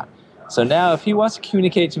a shot. So now if he wants to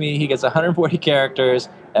communicate to me, he gets 140 characters,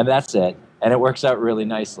 and that's it. And it works out really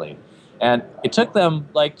nicely. And it took them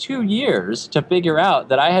like 2 years to figure out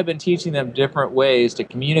that I had been teaching them different ways to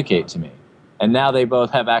communicate to me. And now they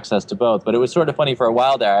both have access to both. But it was sort of funny for a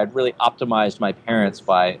while there. I'd really optimized my parents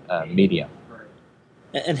by medium.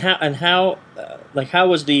 And how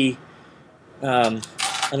was the I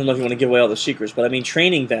don't know if you want to give away all the secrets, but I mean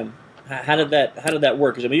training them. How did that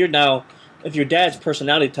work? Because I mean you're now, if your dad's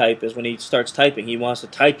personality type is when he starts typing, he wants to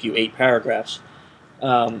type you 8 paragraphs.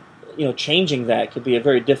 Changing that could be a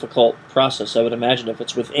very difficult process. I would imagine if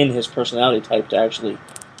it's within his personality type to actually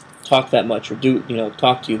talk that much or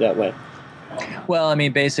talk to you that way. Well, I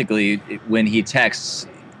mean, basically, when he texts,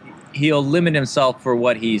 he'll limit himself for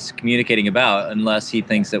what he's communicating about unless he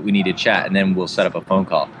thinks that we need to chat, and then we'll set up a phone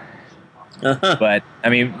call. Uh-huh. But, I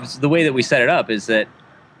mean, the way that we set it up is that,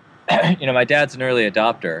 my dad's an early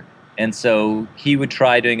adopter, and so he would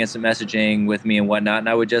try doing instant messaging with me and whatnot, and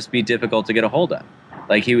I would just be difficult to get a hold of.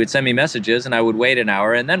 Like, he would send me messages, and I would wait an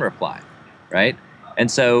hour and then reply, right?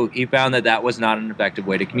 And so he found that was not an effective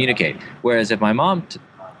way to communicate. Whereas if my mom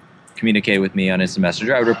communicated with me on instant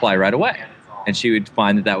messenger, I would reply right away. And she would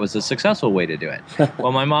find that was a successful way to do it.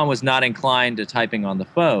 Well, my mom was not inclined to typing on the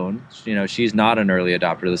phone. She's not an early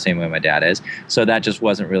adopter the same way my dad is. So that just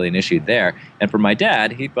wasn't really an issue there. And for my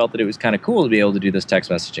dad, he felt that it was kind of cool to be able to do this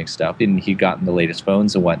text messaging stuff. And he'd gotten the latest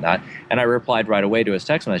phones and whatnot. And I replied right away to his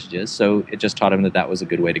text messages. So it just taught him that was a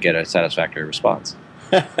good way to get a satisfactory response.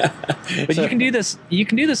 But you can do this. You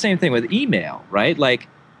can do the same thing with email, right? Like,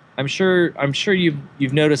 I'm sure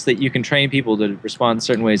you've noticed that you can train people to respond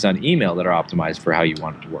certain ways on email that are optimized for how you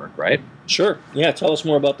want it to work, right? Sure. Yeah, tell us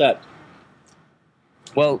more about that.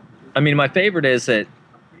 Well, I mean, my favorite is that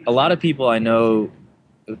a lot of people I know,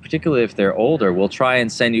 particularly if they're older, will try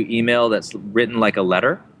and send you email that's written like a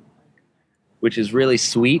letter, which is really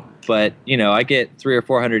sweet. But, I get 300 or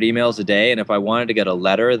 400 emails a day, and if I wanted to get a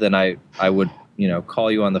letter, then I would,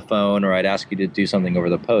 call you on the phone, or I'd ask you to do something over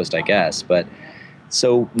the post, I guess. But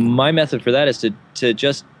so my method for that is to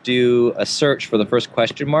just do a search for the first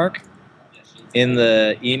question mark in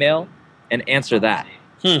the email and answer that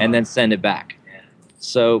and then send it back.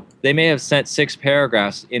 So they may have sent 6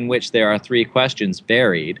 paragraphs in which there are 3 questions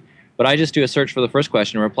buried, but I just do a search for the first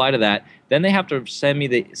question and reply to that. Then they have to send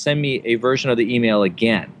me a version of the email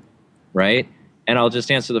again, right? And I'll just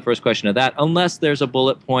answer the first question of that unless there's a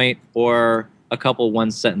bullet point or a couple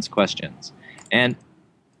one-sentence questions. And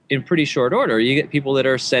in pretty short order, you get people that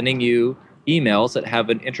are sending you emails that have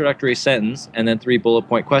an introductory sentence and then 3 bullet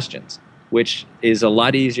point questions, which is a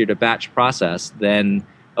lot easier to batch process than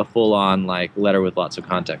a full-on letter with lots of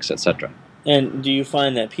context, etc. And do you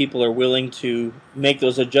find that people are willing to make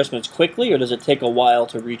those adjustments quickly, or does it take a while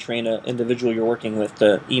to retrain an individual you're working with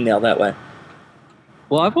to email that way?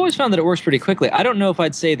 Well, I've always found that it works pretty quickly. I don't know if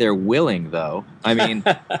I'd say they're willing, though. I mean,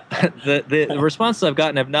 the responses I've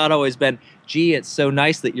gotten have not always been, gee, it's so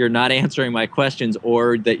nice that you're not answering my questions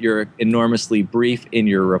or that you're enormously brief in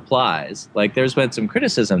your replies. There's been some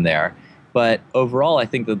criticism there. But overall, I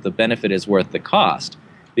think that the benefit is worth the cost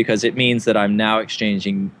because it means that I'm now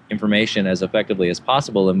exchanging information as effectively as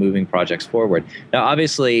possible and moving projects forward. Now,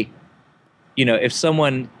 obviously, if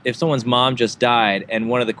someone's mom just died and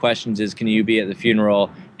one of the questions is, can you be at the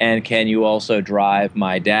funeral and can you also drive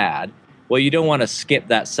my dad? Well, you don't want to skip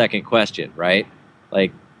that second question, right?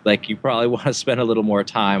 Like you probably want to spend a little more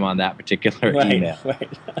time on that particular email.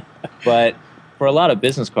 Right. But for a lot of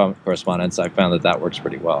business correspondence, I found that works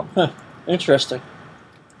pretty well. Huh. Interesting.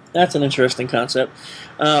 That's an interesting concept.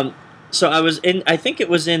 So I think it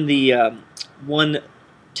was in the one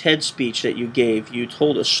TED speech that you gave, you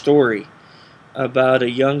told a story about a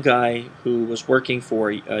young guy who was working for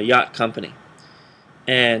a yacht company,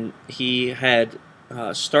 and he had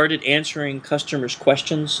started answering customers'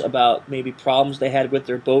 questions about maybe problems they had with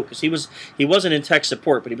their boat, because he wasn't in tech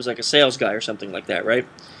support, but he was like a sales guy or something like that, right?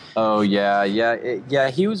 Oh yeah.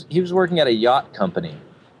 He was working at a yacht company,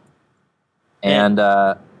 and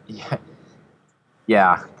that's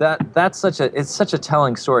such a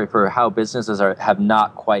telling story for how businesses have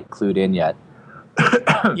not quite clued in yet.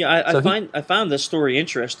 Yeah, I found this story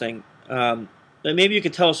interesting. Maybe you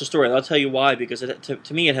could tell us the story. I'll tell you why, because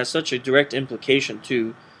to me it has such a direct implication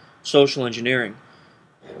to social engineering.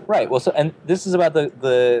 Right. Well, and this is about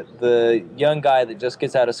the young guy that just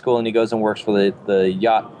gets out of school and he goes and works for the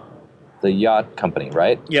yacht company,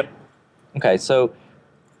 right? Yep. Okay, so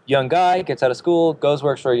young guy gets out of school, goes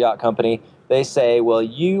works for a yacht company. They say, well,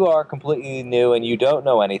 you are completely new and you don't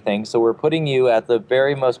know anything, so we're putting you at the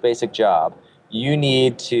very most basic job. You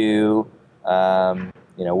need to,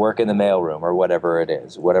 work in the mailroom or whatever it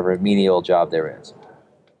is, whatever menial job there is.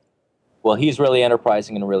 Well, he's really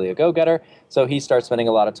enterprising and really a go-getter, so he starts spending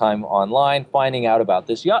a lot of time online finding out about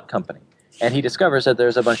this yacht company. And he discovers that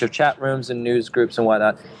there's a bunch of chat rooms and news groups and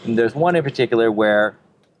whatnot. And there's one in particular where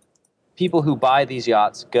people who buy these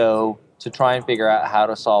yachts go to try and figure out how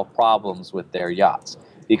to solve problems with their yachts.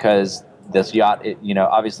 Because this yacht,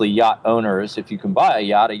 obviously yacht owners, if you can buy a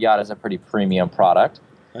yacht is a pretty premium product.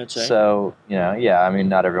 I'd say. So,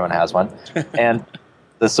 not everyone has one. And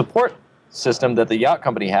the support system that the yacht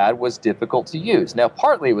company had was difficult to use. Now,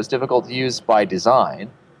 partly it was difficult to use by design,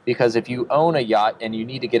 because if you own a yacht and you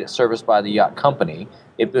need to get it serviced by the yacht company,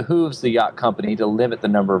 it behooves the yacht company to limit the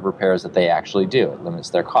number of repairs that they actually do. It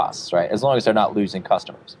limits their costs, right? As long as they're not losing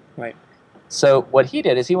customers. Right. So what he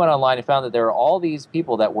did is he went online and found that there were all these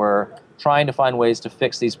people that were trying to find ways to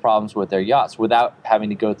fix these problems with their yachts without having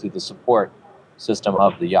to go through the support system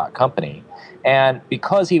of the yacht company. And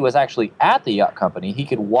because he was actually at the yacht company, he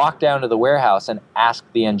could walk down to the warehouse and ask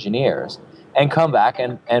the engineers and come back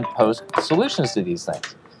and post solutions to these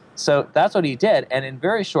things. So that's what he did. And in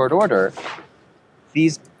very short order,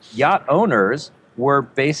 these yacht owners were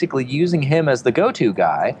basically using him as the go-to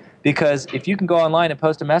guy, because if you can go online and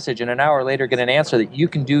post a message and an hour later get an answer that you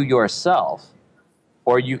can do yourself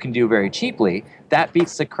or you can do very cheaply, that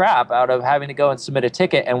beats the crap out of having to go and submit a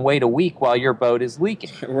ticket and wait a week while your boat is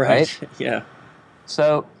leaking. Right? Yeah.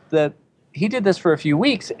 So he did this for a few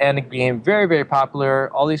weeks and it became very, very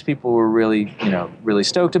popular. All these people were really, really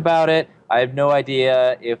stoked about it. I have no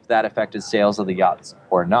idea if that affected sales of the yachts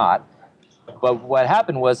or not. But what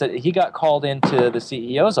happened was that he got called into the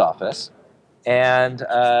CEO's office, and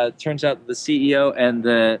turns out the CEO and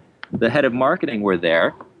the head of marketing were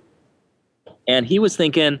there. And he was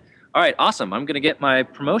thinking, all right, awesome, I'm going to get my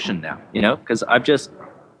promotion now, because I've just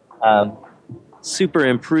super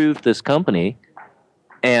improved this company,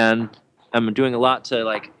 and I'm doing a lot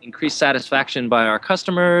to increase satisfaction by our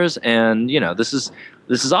customers, and this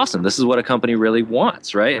is awesome. This is what a company really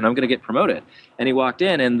wants, right? And I'm going to get promoted. And he walked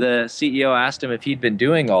in, and the CEO asked him if he'd been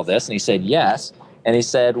doing all this, and he said yes. And he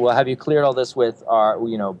said, well, have you cleared all this with our,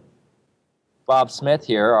 Bob Smith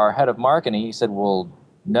here, our head of marketing? He said, well,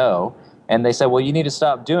 no. And they said, well, you need to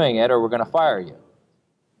stop doing it or we're going to fire you.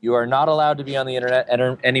 You are not allowed to be on the internet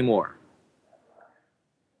anymore.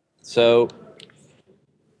 So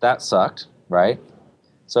that sucked, right?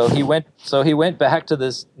 So he went back to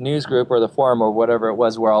this news group or the forum or whatever it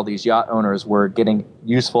was where all these yacht owners were getting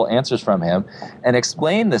useful answers from him and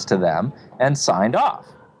explained this to them and signed off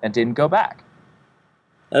and didn't go back.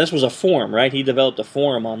 Now, this was a forum, right? He developed a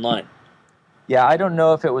forum online. Yeah, I don't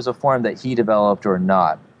know if it was a forum that he developed or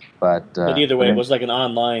not. But either way, it was like an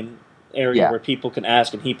online area where people can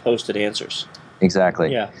ask, and he posted answers.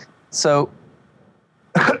 Exactly. Yeah. So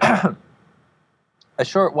a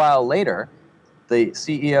short while later, the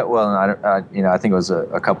CEO, I think it was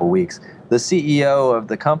a couple weeks, the CEO of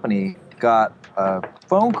the company got a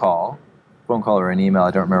phone call or an email,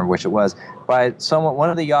 I don't remember which it was, by one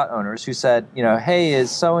of the yacht owners who said, hey,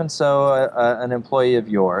 is so-and-so an employee of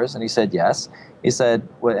yours? And he said, yes. He said,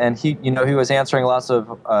 and he was answering lots of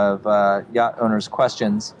yacht owners'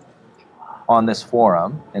 questions on this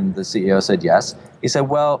forum, and the CEO said yes. He said,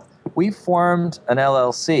 well, we formed an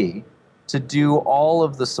LLC to do all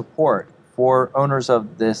of the support for owners of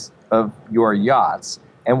your yachts,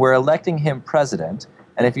 and we're electing him president.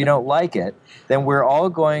 And if you don't like it, then we're all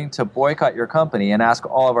going to boycott your company and ask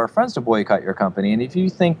all of our friends to boycott your company. And if you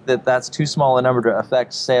think that that's too small a number to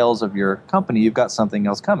affect sales of your company, you've got something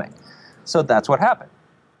else coming. So that's what happened.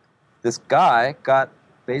 This guy got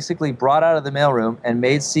basically brought out of the mailroom and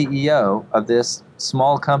made CEO of this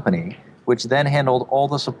small company, which then handled all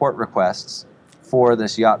the support requests for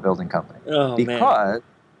this yacht building company. Oh,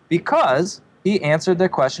 because he answered their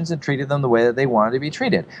questions and treated them the way that they wanted to be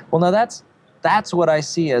treated. Well, now that's what I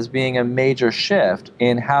see as being a major shift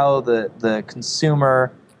in how the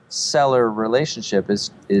consumer-seller relationship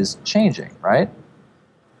is changing, right?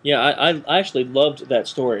 Yeah, I actually loved that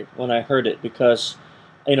story when I heard it because,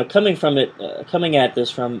 coming at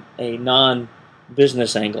this from a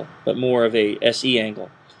non-business angle, but more of a SE angle,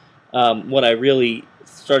 what I really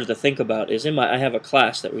started to think about is I have a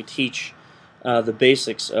class that we teach the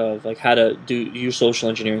basics of how to use social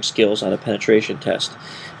engineering skills on a penetration test.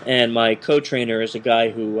 And my co-trainer is a guy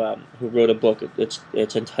who wrote a book. It's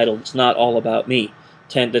entitled "It's Not All About Me: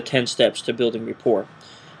 the 10 Steps to Building Rapport."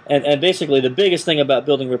 And basically, the biggest thing about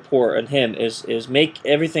building rapport and him is make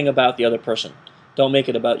everything about the other person. Don't make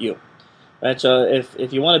it about you. Right? So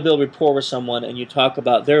if you want to build rapport with someone and you talk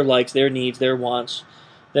about their likes, their needs, their wants,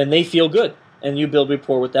 then they feel good, and you build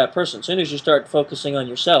rapport with that person. As soon as you start focusing on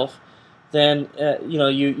yourself, then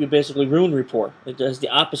you basically ruin rapport. It does the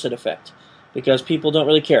opposite effect, because people don't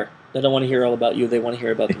really care. They don't want to hear all about you. They want to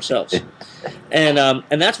hear about themselves. And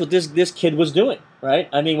that's what this kid was doing, right?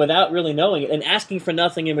 I mean, without really knowing it and asking for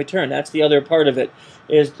nothing in return. That's the other part of it.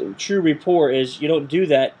 Is true rapport is you don't do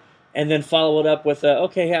that and then follow it up with,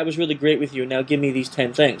 okay, hey, I was really great with you. Now give me these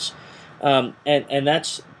 10 things. And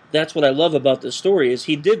that's what I love about this story is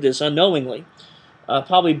he did this unknowingly.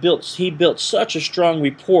 He built such a strong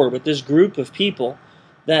rapport with this group of people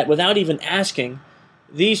that without even asking,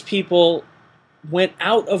 these people went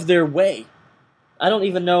out of their way. I don't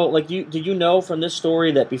even know, like, did you know from this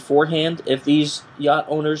story that beforehand if these yacht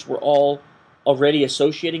owners were all already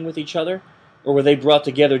associating with each other, or were they brought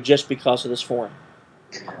together just because of this forum?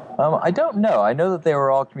 I don't know. I know that they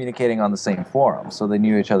were all communicating on the same forum, so they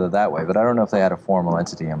knew each other that way, but I don't know if they had a formal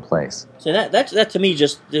entity in place. So that to me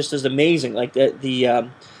just is amazing. Like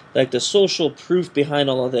the social proof behind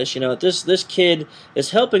all of this. This kid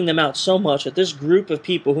is helping them out so much that this group of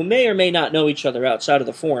people who may or may not know each other outside of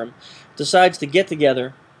the forum decides to get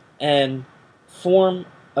together and form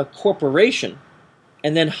a corporation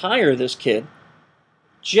and then hire this kid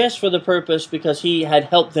just for the purpose because he had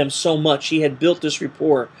helped them so much. He had built this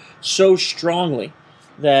rapport so strongly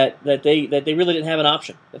that they really didn't have an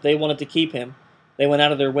option. If they wanted to keep him, they went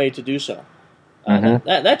out of their way to do so.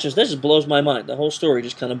 That just blows my mind. The whole story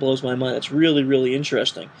just kind of blows my mind. It's really, really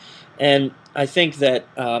interesting. And I think that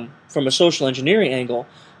from a social engineering angle,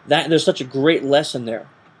 that there's such a great lesson there.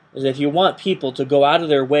 Is if you want people to go out of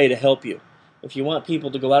their way to help you, if you want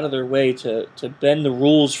people to go out of their way to bend the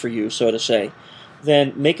rules for you, so to say,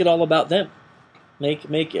 then make it all about them. Make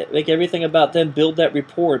everything about them. Build that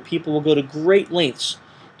rapport. People will go to great lengths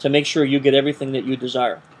to make sure you get everything that you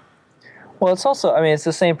desire. Well, it's also, it's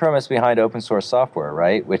the same premise behind open source software,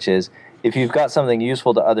 right? Which is, if you've got something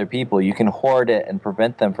useful to other people, you can hoard it and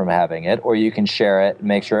prevent them from having it, or you can share it and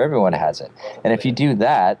make sure everyone has it. And if you do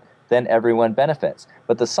that, then everyone benefits.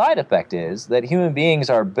 But the side effect is that human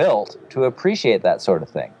beings are built to appreciate that sort of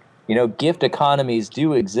thing. Gift economies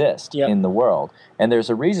do exist in the world, and there's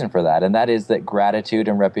a reason for that, and that is that gratitude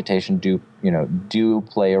and reputation do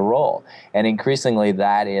play a role. And increasingly,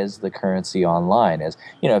 that is the currency online. Is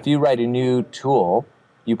if you write a new tool,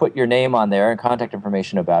 you put your name on there and contact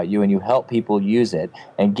information about you, and you help people use it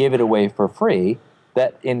and give it away for free.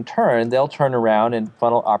 That in turn, they'll turn around and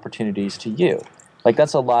funnel opportunities to you. Like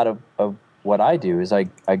that's a lot of what I do is I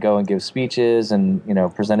go and give speeches and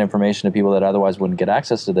present information to people that otherwise wouldn't get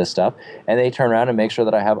access to this stuff, and they turn around and make sure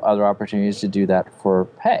that I have other opportunities to do that for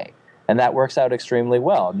pay. And that works out extremely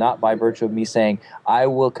well, not by virtue of me saying, I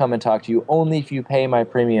will come and talk to you only if you pay my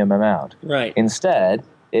premium amount. Right. Instead,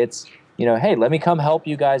 it's, hey, let me come help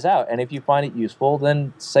you guys out. And if you find it useful,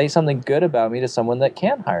 then say something good about me to someone that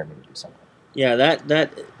can hire me to do something. Yeah,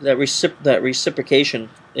 that reciprocation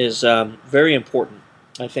is very important.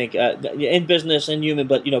 I think in business and human,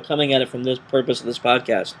 but coming at it from this purpose of this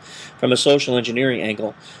podcast, from a social engineering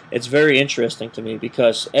angle, it's very interesting to me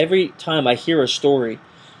because every time I hear a story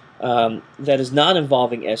that is not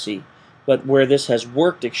involving SE, but where this has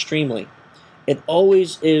worked extremely, it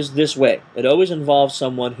always is this way. It always involves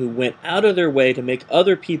someone who went out of their way to make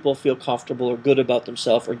other people feel comfortable or good about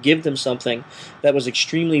themselves or give them something that was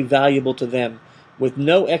extremely valuable to them with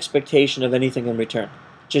no expectation of anything in return.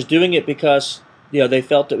 Just doing it because they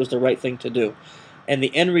felt it was the right thing to do. And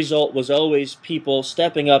the end result was always people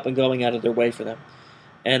stepping up and going out of their way for them.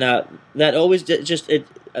 And that always no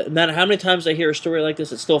matter how many times I hear a story like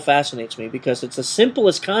this, it still fascinates me because it's the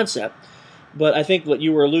simplest concept. But I think what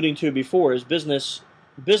you were alluding to before is business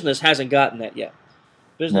hasn't gotten that yet.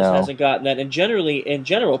 Business hasn't gotten that. And in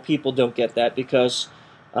general, people don't get that because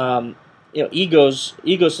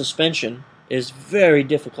ego suspension is very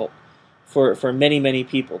difficult for many, many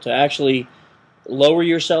people to actually lower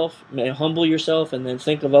yourself, humble yourself, and then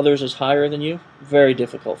think of others as higher than you. Very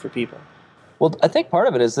difficult for people. Well, I think part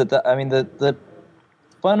of it is that the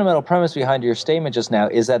fundamental premise behind your statement just now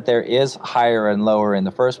is that there is higher and lower in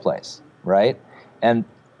the first place, right? And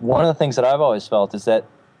one of the things that I've always felt is that,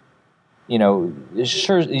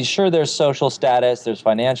 sure there's social status, there's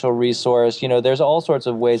financial resource, there's all sorts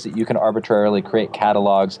of ways that you can arbitrarily create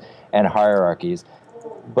catalogs and hierarchies,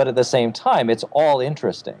 but at the same time, it's all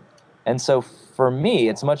interesting. And so for me,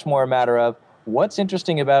 it's much more a matter of what's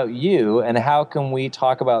interesting about you and how can we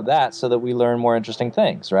talk about that so that we learn more interesting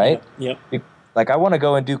things, right? Yep. Like I want to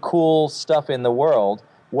go and do cool stuff in the world.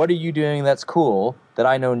 What are you doing that's cool that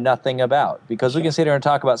I know nothing about, because we can sit here and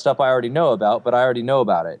talk about stuff I already know about, but I already know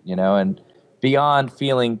about it, and beyond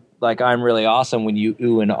feeling like I'm really awesome when you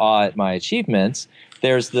ooh and ah at my achievements,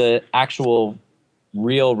 there's the actual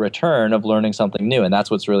real return of learning something new. And that's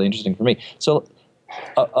what's really interesting for me. So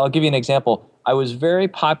I'll give you an example. I was very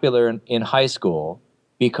popular in high school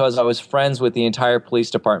because I was friends with the entire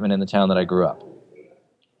police department in the town that I grew up.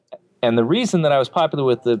 And the reason that I was popular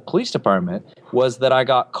with the police department was that I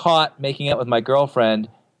got caught making out with my girlfriend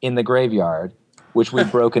in the graveyard, which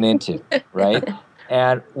we'd broken into, right?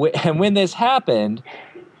 And when this happened,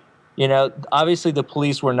 obviously the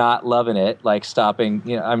police were not loving it, like stopping,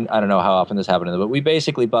 I don't know how often this happened to them, but we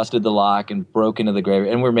basically busted the lock and broke into the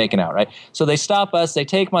graveyard, and we're making out, right? So they stop us, they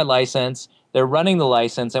take my license, they're running the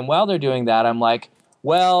license, and while they're doing that, I'm like,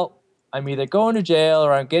 well, I'm either going to jail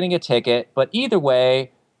or I'm getting a ticket, but either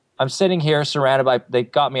way, I'm sitting here surrounded by, they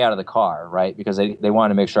got me out of the car, right? Because they wanted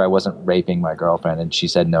to make sure I wasn't raping my girlfriend. And she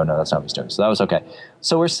said, no, that's not what he's doing. So that was okay.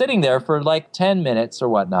 So we're sitting there for like 10 minutes or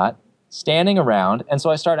whatnot, standing around. And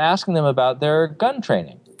so I start asking them about their gun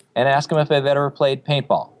training and ask them if they've ever played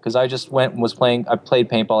paintball. Because I just I played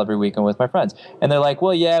paintball every weekend with my friends. And they're like,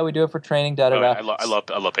 well, yeah, we do it for training, da-da-da. I love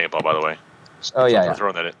paintball, by the way. Oh, yeah.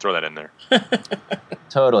 Throw that in there.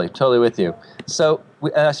 Totally with you. So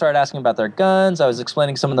I started asking about their guns. I was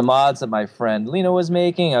explaining some of the mods that my friend Lena was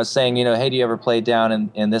making. I was saying, hey, do you ever play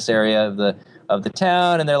down in this area of the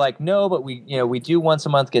town? And they're like, no, but we do once a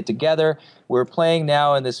month get together. We're playing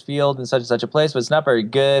now in this field in such and such a place, but it's not very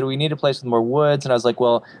good. We need a place with more woods. And I was like,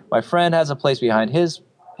 well, my friend has a place behind his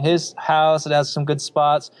house. It has some good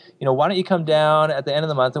spots. Why don't you come down at the end of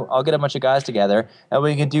the month? I'll get a bunch of guys together and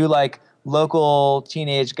we can do like local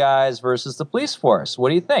teenage guys versus the police force. What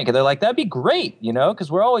do you think? And they're like, that'd be great,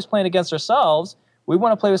 because we're always playing against ourselves. We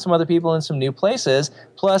want to play with some other people in some new places.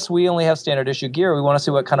 Plus, we only have standard issue gear. We want to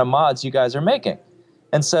see what kind of mods you guys are making.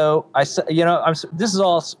 And so I said, this is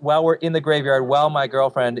all while we're in the graveyard, while my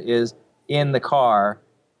girlfriend is in the car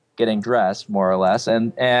getting dressed, more or less,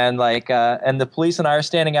 and the police and I are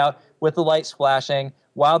standing out with the lights flashing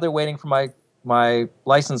while they're waiting for my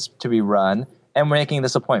license to be run. And we're making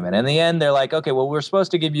this appointment. In the end, they're like, okay, well, we're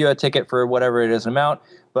supposed to give you a ticket for whatever it is amount,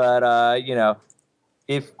 but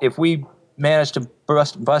if we manage to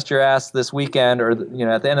bust your ass this weekend, or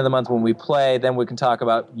at the end of the month when we play, then we can talk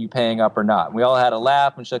about you paying up or not. And we all had a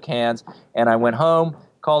laugh and shook hands. And I went home,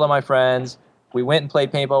 called on my friends. We went and played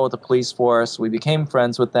paintball with the police force. We became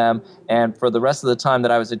friends with them. And for the rest of the time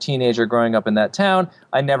that I was a teenager growing up in that town,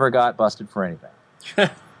 I never got busted for anything.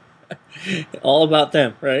 All about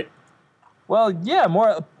them, right? Well, yeah,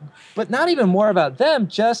 more, but not even more about them.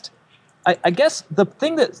 Just, I guess the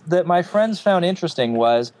thing that my friends found interesting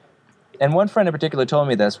was, and one friend in particular told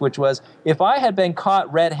me this, which was, if I had been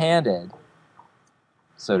caught red-handed,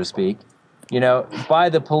 so to speak, by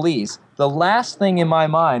the police, the last thing in my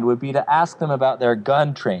mind would be to ask them about their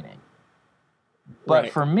gun training.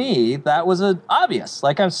 But for me, that was obvious.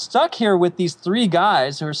 Like, I'm stuck here with these three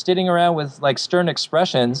guys who are sitting around with like stern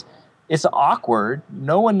expressions. It's awkward.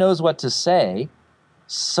 No one knows what to say.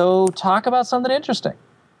 So talk about something interesting.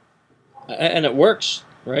 And it works,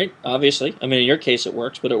 right? Obviously. I mean, in your case it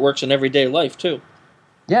works, but it works in everyday life too.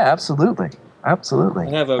 Yeah, absolutely.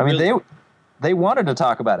 They wanted to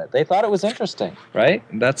talk about it. They thought it was interesting, right?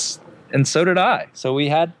 And so did I. So we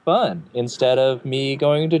had fun instead of me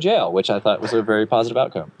going to jail, which I thought was a very positive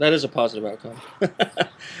outcome. That is a positive outcome.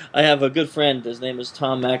 I have a good friend. His name is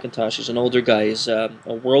Tom McIntosh. He's an older guy. He's a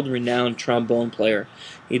world-renowned trombone player.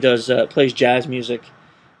 He plays jazz music.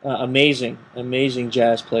 Amazing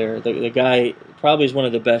jazz player. The guy probably is one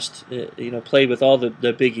of the best. Played with all the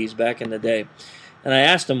biggies back in the day. And I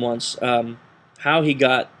asked him once how he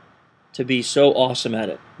got to be so awesome at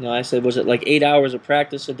it. I said, was it like 8 hours of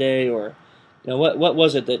practice a day, or what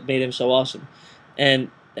was it that made him so awesome?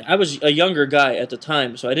 And I was a younger guy at the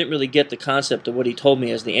time, so I didn't really get the concept of what he told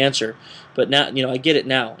me as the answer. But now, I get it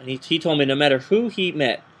now. And he told me no matter who he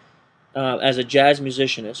met as a jazz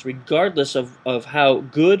musicianist, regardless of how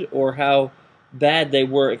good or how bad they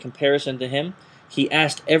were in comparison to him, he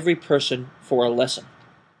asked every person for a lesson.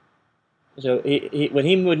 So when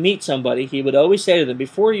he would meet somebody, he would always say to them,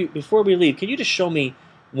 before we leave, can you just show me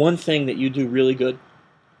one thing that you do really good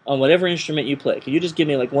on whatever instrument you play? Can you just give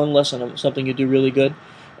me like one lesson on something you do really good?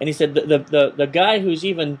 And he said the guy who's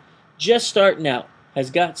even just starting out has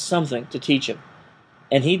got something to teach him.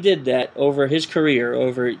 And he did that over his career,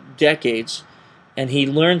 over decades, and he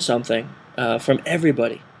learned something from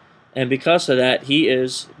everybody. And because of that, he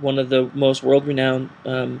is one of the most world-renowned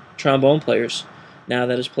trombone players now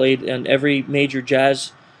that has played on every major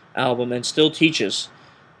jazz album and still teaches.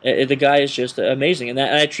 The guy is just amazing, and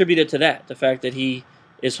I attribute it to that, the fact that he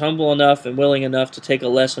is humble enough and willing enough to take a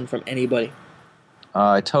lesson from anybody.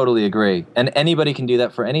 I totally agree, and anybody can do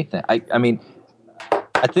that for anything. I mean,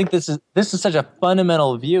 I think this is such a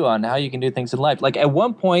fundamental view on how you can do things in life. Like at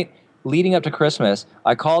one point leading up to Christmas,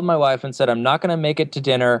 I called my wife and said, I'm not going to make it to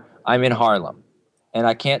dinner. I'm in Harlem, and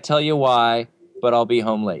I can't tell you why, but I'll be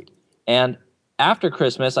home late. And after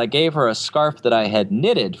Christmas, I gave her a scarf that I had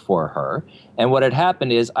knitted for her, and what had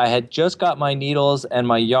happened is I had just got my needles and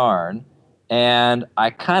my yarn, and I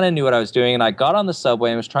kind of knew what I was doing, and I got on the subway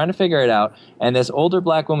and was trying to figure it out, and this older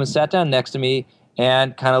black woman sat down next to me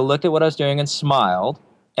and kind of looked at what I was doing and smiled,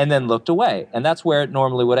 and then looked away. And that's where it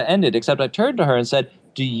normally would have ended, except I turned to her and said,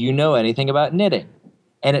 do you know anything about knitting?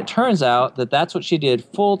 And it turns out that that's what she did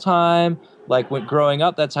full time. Like when growing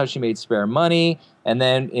up, that's how she made spare money. And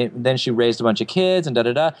then she raised a bunch of kids and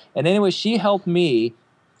da-da-da. And anyway, she helped me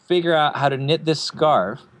figure out how to knit this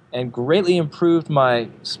scarf and greatly improved my,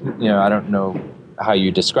 I don't know how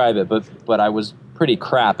you describe it, but I was pretty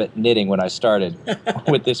crap at knitting when I started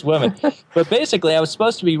with this woman. But basically, I was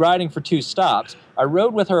supposed to be riding for 2 stops. I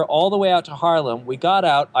rode with her all the way out to Harlem. We got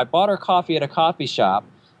out. I bought her coffee at a coffee shop.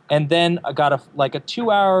 And then I got a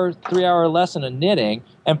 2-hour, 3-hour lesson in knitting,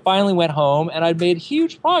 and finally went home, and I'd made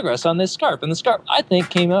huge progress on this scarf. And the scarf, I think,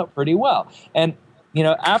 came out pretty well. And,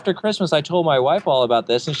 after Christmas, I told my wife all about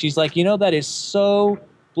this, and she's like, that is so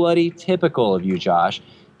bloody typical of you, Josh.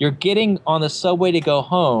 You're getting on the subway to go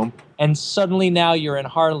home, and suddenly now you're in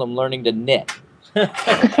Harlem learning to knit.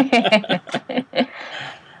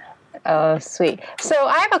 Oh, sweet. So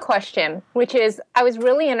I have a question, which is, I was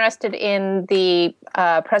really interested in the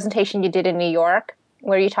presentation you did in New York,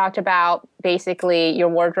 where you talked about basically your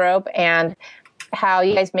wardrobe and how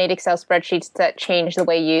you guys made Excel spreadsheets that change the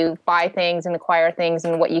way you buy things and acquire things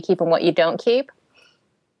and what you keep and what you don't keep.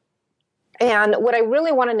 And what I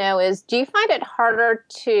really want to know is, do you find it harder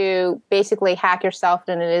to basically hack yourself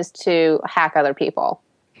than it is to hack other people?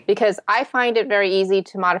 Because I find it very easy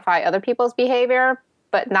to modify other people's behavior,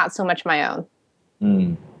 but not so much my own.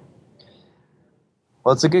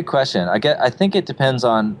 Well, it's a good question. I think it depends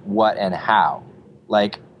on what and how.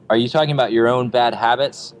 Like, are you talking about your own bad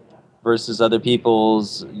habits versus other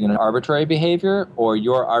people's, arbitrary behavior, or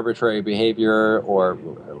your arbitrary behavior, or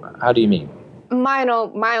how do you mean? My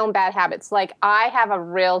own bad habits. Like, I have a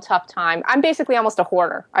real tough time. I'm basically almost a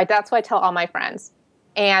hoarder. That's what I tell all my friends.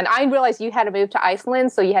 And I realized you had to move to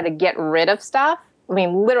Iceland, so you had to get rid of stuff. I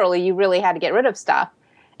mean, literally, you really had to get rid of stuff.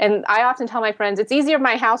 And I often tell my friends, it's easier if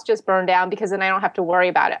my house just burned down, because then I don't have to worry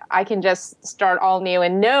about it. I can just start all new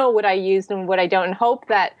and know what I used and what I don't, and hope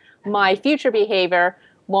that my future behavior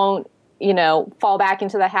won't, fall back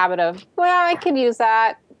into the habit of, well, I could use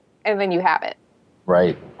that, and then you have it.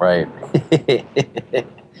 Right.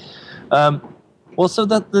 Well, so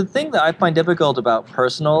the thing that I find difficult about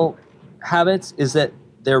personal habits is that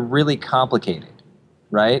they're really complicated,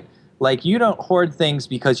 right? Like, you don't hoard things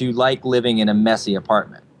because you like living in a messy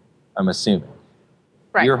apartment, I'm assuming.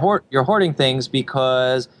 Right. You're hoarding things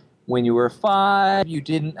because when you were 5, you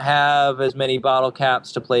didn't have as many bottle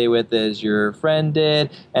caps to play with as your friend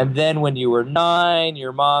did. And then when you were 9,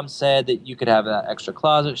 your mom said that you could have that extra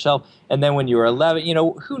closet shelf. And then when you were 11,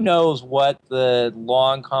 who knows what the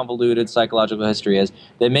long, convoluted psychological history is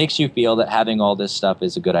that makes you feel that having all this stuff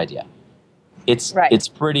is a good idea. It's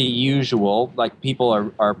pretty usual. Like,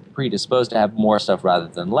 people are predisposed to have more stuff rather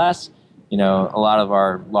than less. A lot of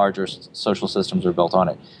our larger social systems are built on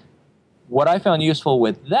it. What I found useful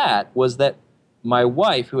with that was that my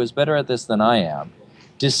wife, who is better at this than I am,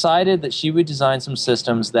 decided that she would design some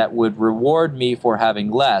systems that would reward me for having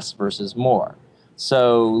less versus more.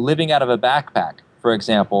 So living out of a backpack, for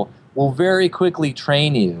example, will very quickly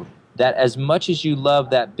train you that as much as you love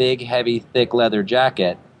that big, heavy, thick leather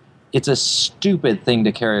jacket, it's a stupid thing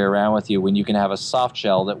to carry around with you when you can have a soft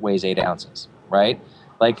shell that weighs 8 ounces, right?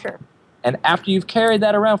 Like, sure. And after you've carried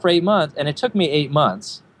that around for 8 months, and it took me 8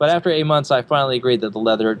 months, but after 8 months, I finally agreed that the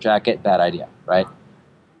leather jacket, bad idea, right?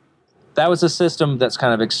 That was a system that's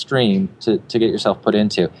kind of extreme to get yourself put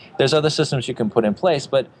into. There's other systems you can put in place,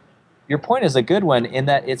 but your point is a good one in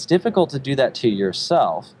that it's difficult to do that to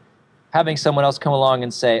yourself. Having someone else come along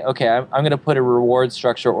and say, okay, I'm going to put a reward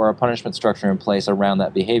structure or a punishment structure in place around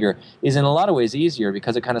that behavior is in a lot of ways easier,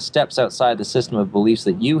 because it kind of steps outside the system of beliefs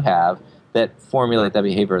that you have that formulate that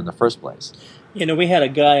behavior in the first place. We had a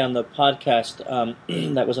guy on the podcast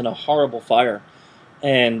that was in a horrible fire,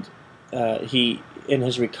 and he, in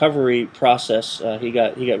his recovery process, he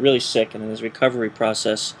got really sick, and in his recovery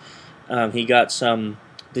process, he got some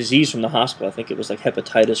disease from the hospital. I think it was like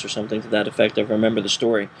hepatitis or something to that effect. I remember the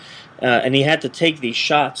story. And he had to take these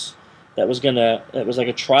shots that was like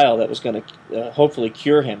a trial that was gonna hopefully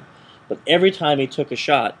cure him. But every time he took a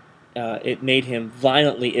shot, it made him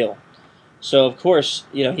violently ill. So of course,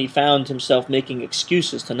 he found himself making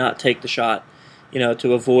excuses to not take the shot,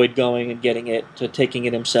 to avoid going and getting it, to taking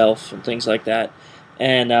it himself and things like that.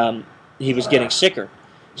 And he was getting sicker.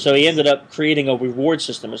 So he ended up creating a reward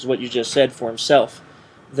system, is what you just said, for himself,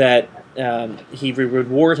 that he would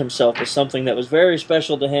reward himself with something that was very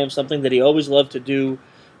special to him, something that he always loved to do,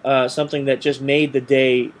 something that just made the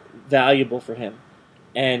day valuable for him.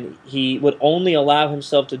 And he would only allow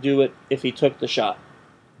himself to do it if he took the shot.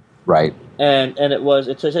 Right. And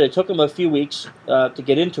it took him a few weeks to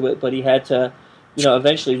get into it, but he had to,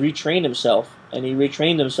 eventually retrain himself. And he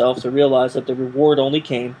retrained himself to realize that the reward only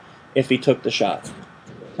came if he took the shot.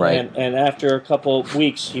 Right. And after a couple of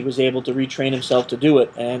weeks, he was able to retrain himself to do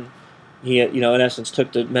it. And he, in essence,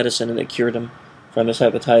 took the medicine and it cured him from his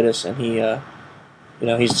hepatitis. And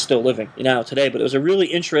he, he's still living now today. But it was a really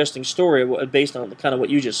interesting story based on kind of what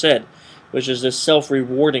you just said, which is this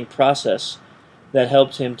self-rewarding process that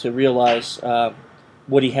helped him to realize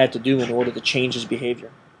what he had to do in order to change his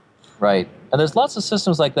behavior. Right. And there's lots of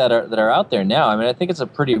systems like that are out there now. I mean, I think it's a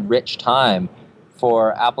pretty rich time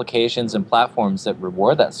for applications and platforms that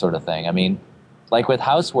reward that sort of thing. I mean, like with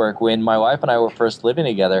housework, when my wife and I were first living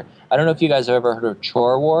together, I don't know if you guys have ever heard of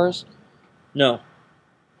Chore Wars. No,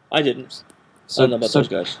 I didn't. I don't know about those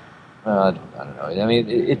guys. I don't know. I mean,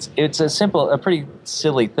 it's a pretty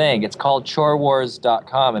silly thing. It's called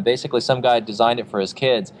chorewars.com, and basically some guy designed it for his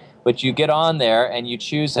kids. But you get on there and you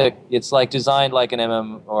choose it's like designed like an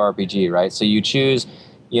MMORPG, right? So you choose,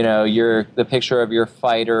 the picture of your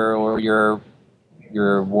fighter or your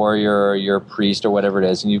warrior or your priest or whatever it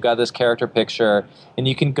is, and you've got this character picture, and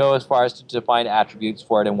you can go as far as to define attributes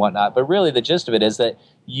for it and whatnot. But really, the gist of it is that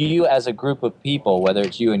you, as a group of people, whether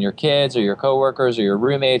it's you and your kids or your coworkers or your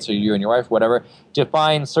roommates or you and your wife, whatever,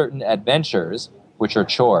 define certain adventures, which are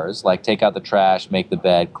chores, like take out the trash, make the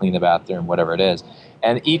bed, clean the bathroom, whatever it is.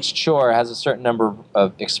 And each chore has a certain number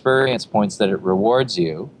of experience points that it rewards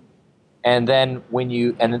you. And then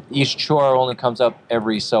each chore only comes up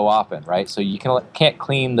every so often, right? So you can't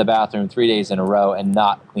clean the bathroom 3 days in a row and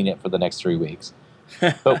not clean it for the next 3 weeks.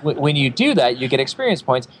 But when you do that, you get experience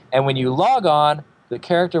points. And when you log on, the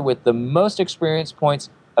character with the most experience points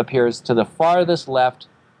appears to the farthest left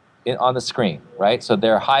on the screen, right? So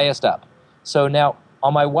they're highest up. So now,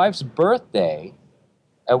 on my wife's birthday,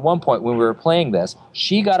 at one point when we were playing this,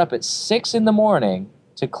 she got up at 6 in the morning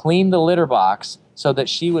to clean the litter box so that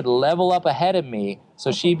she would level up ahead of me,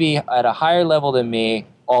 so she'd be at a higher level than me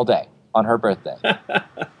all day on her birthday.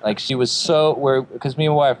 Like, she was because me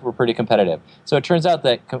and my wife were pretty competitive. So it turns out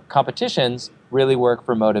that competitions really work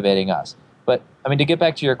for motivating us. But, I mean, to get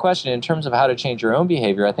back to your question, in terms of how to change your own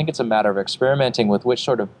behavior, I think it's a matter of experimenting with which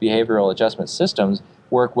sort of behavioral adjustment systems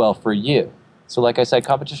work well for you. So like I said,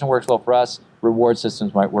 competition works well for us. Reward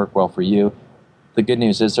systems might work well for you. The good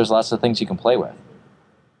news is there's lots of things you can play with.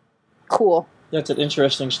 Cool. That's an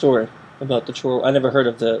interesting story about the chore. I never heard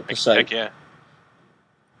of the site. Heck yeah.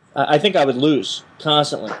 I think I would lose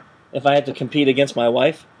constantly if I had to compete against my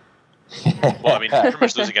wife. Well, I mean, you pretty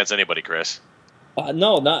much lose against anybody, Chris.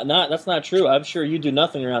 No, not that's not true. I'm sure you do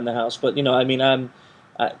nothing around the house, but I mean,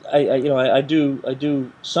 I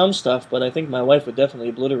do some stuff, but I think my wife would definitely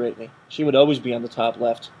obliterate me. She would always be on the top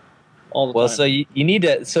left all the time. Well, so you need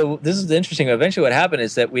to. So this is interesting. Eventually, what happened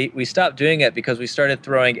is that we stopped doing it because we started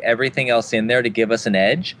throwing everything else in there to give us an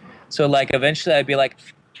edge. So like eventually, I'd be like,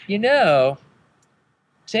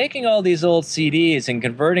 taking all these old CDs and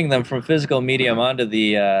converting them from physical medium onto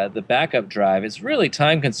the backup drive is really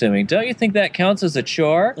time consuming. Don't you think that counts as a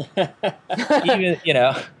chore? Even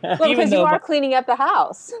Well, because you are cleaning up the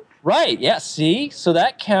house. Right. Yeah. See, so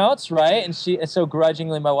that counts, right? And so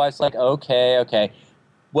grudgingly, my wife's like, okay.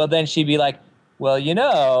 Well, then she'd be like,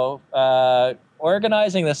 well,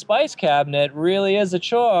 organizing the spice cabinet really is a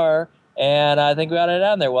chore. And I think we got it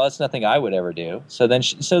down there. Well, it's nothing I would ever do. So then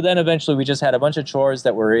eventually we just had a bunch of chores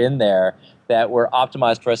that were in there that were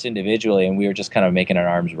optimized for us individually, and we were just kind of making an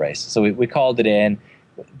arms race. So we called it in.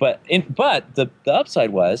 But the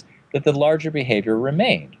upside was that the larger behavior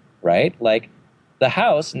remained, right? Like the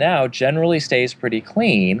house now generally stays pretty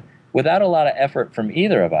clean without a lot of effort from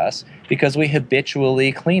either of us because we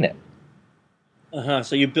habitually clean it.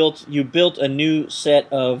 So you built a new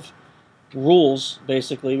set of rules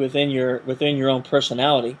basically within your own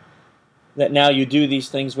personality that now you do these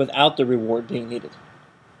things without the reward being needed.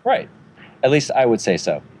 Right. At least I would say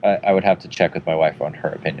so. I would have to check with my wife on her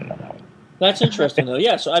opinion on that one. That's interesting though.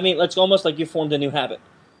 Yeah, so I mean, it's almost like you formed a new habit.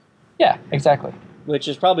 Yeah, exactly. Which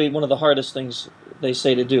is probably one of the hardest things they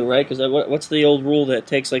say to do, right? Because what's the old rule that it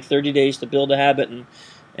takes like 30 days to build a habit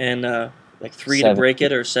and like 3 7. to break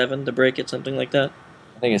it or 7 to break it, something like that?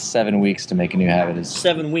 I think it's 7 weeks to make a new habit.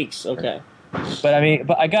 7 weeks, okay. But I mean,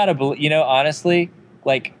 I gotta believe, honestly,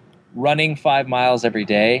 like running 5 miles every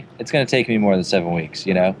day, it's gonna take me more than 7 weeks.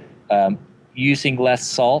 Using less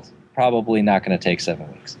salt, probably not gonna take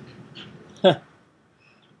 7 weeks.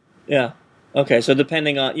 Yeah. Okay. So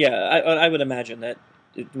depending on, I would imagine that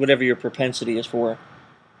whatever your propensity is for,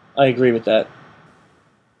 I agree with that.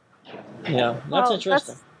 Yeah, that's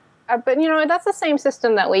interesting. But that's the same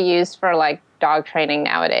system that we use for like dog training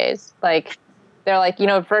nowadays. Like they're like,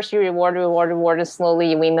 first you reward, and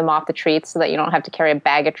slowly you wean them off the treats so that you don't have to carry a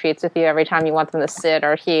bag of treats with you every time you want them to sit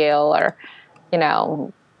or heel or,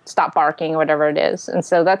 stop barking or whatever it is. And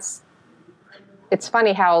so it's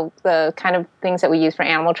funny how the kind of things that we use for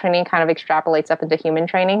animal training kind of extrapolates up into human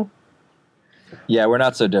training. Yeah, we're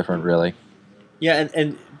not so different, really. Yeah,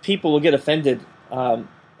 and people will get offended.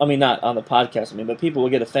 Not on the podcast. But people will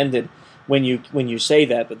get offended when you say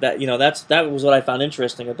that. But that was what I found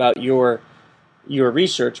interesting about your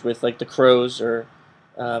research with like the crows or,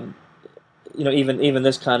 even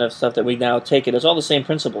this kind of stuff that we now take it as all the same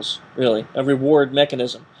principles, really, a reward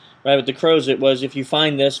mechanism. Right, with the crows, it was if you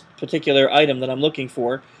find this particular item that I'm looking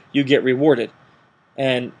for, you get rewarded.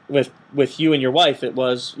 And with you and your wife, it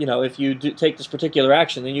was, if you take this particular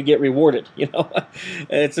action, then you get rewarded.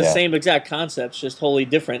 It's the same exact concepts, just wholly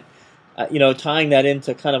different. Tying that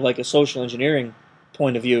into kind of like a social engineering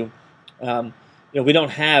point of view. We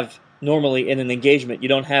don't have normally in an engagement, you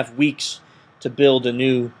don't have weeks to build a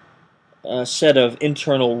new set of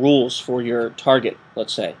internal rules for your target.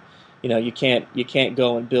 Let's say. You can't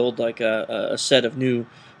go and build like a set of new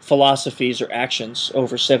philosophies or actions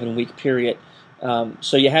over 7-week period.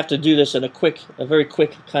 So you have to do this in a very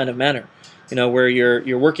quick kind of manner, where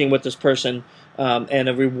you're working with this person, and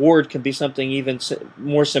a reward can be something even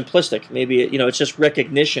more simplistic. Maybe it's just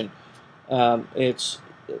recognition.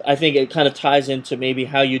 I think it kind of ties into maybe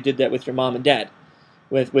how you did that with your mom and dad,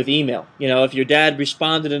 with email. If your dad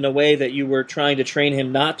responded in a way that you were trying to train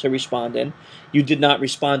him not to respond in, you did not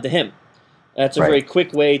respond to him. That's a very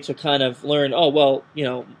quick way to kind of learn, oh, well,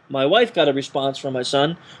 my wife got a response from my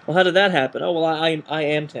son. Well, how did that happen? Oh, well, I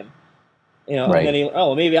ammed him. And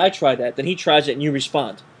then maybe I tried that. Then he tries it and you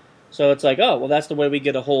respond. So it's like, oh, well, that's the way we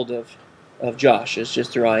get a hold of Josh, is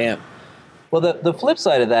just through I am. Well, the flip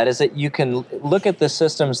side of that is that you can look at the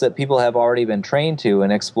systems that people have already been trained to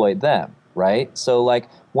and exploit them, right? So like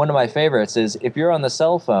one of my favorites is if you're on the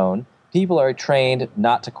cell phone, people are trained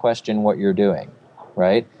not to question what you're doing,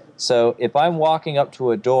 right? So if I'm walking up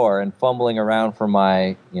to a door and fumbling around for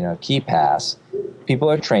my, key pass,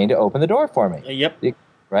 people are trained to open the door for me. Yep.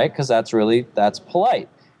 Right? Because that's polite.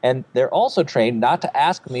 And they're also trained not to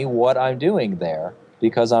ask me what I'm doing there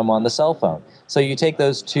because I'm on the cell phone. So you take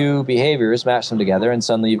those two behaviors, match them together, and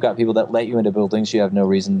suddenly you've got people that let you into buildings you have no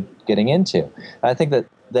reason getting into. And I think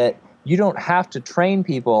that you don't have to train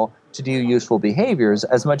people to do useful behaviors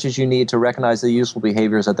as much as you need to recognize the useful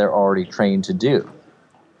behaviors that they're already trained to do.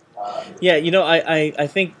 Yeah, I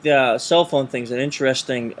think the cell phone thing's an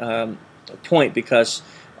interesting point because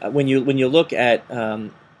when you look at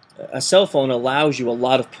a cell phone allows you a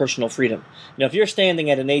lot of personal freedom. If you're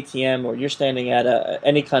standing at an ATM or you're standing at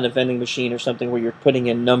any kind of vending machine or something where you're putting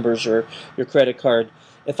in numbers or your credit card,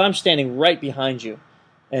 if I'm standing right behind you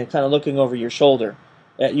and kind of looking over your shoulder,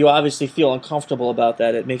 you obviously feel uncomfortable about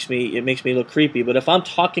that. It makes me look creepy. But if I'm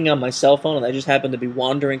talking on my cell phone and I just happen to be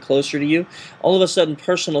wandering closer to you, all of a sudden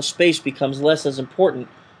personal space becomes less as important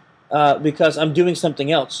because I'm doing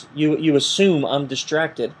something else. You assume I'm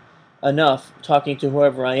distracted enough talking to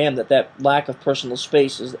whoever I am that lack of personal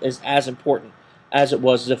space is as important as it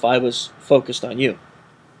was if I was focused on you.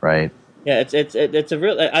 Right. Yeah, it's a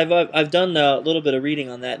real. I've done a little bit of reading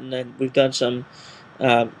on that, and then we've done some.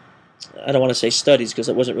 I don't want to say studies because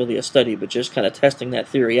it wasn't really a study, but just kind of testing that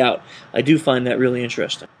theory out. I do find that really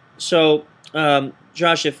interesting. So,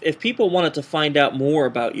 Josh, if people wanted to find out more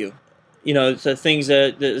about you, the things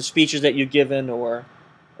the speeches that you've given, or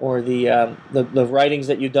the writings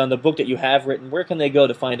that you've done, the book that you have written, where can they go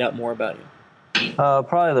to find out more about you?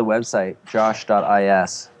 Probably the website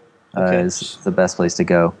josh.is is the best place to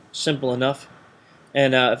go. Simple enough.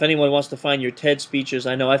 And if anyone wants to find your TED speeches,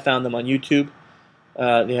 I know I found them on YouTube.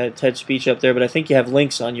 They had a TED speech up there, but I think you have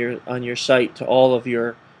links on your site to all of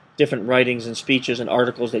your different writings and speeches and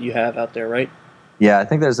articles that you have out there, right? Yeah, I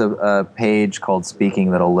think there's a page called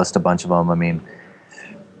Speaking that'll list a bunch of them. I mean,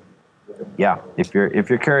 yeah, if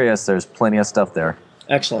you're curious, there's plenty of stuff there.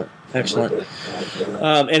 Excellent.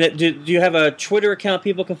 And do you have a Twitter account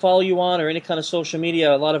people can follow you on, or any kind of social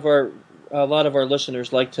media? A lot of our a lot of our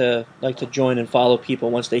listeners like to join and follow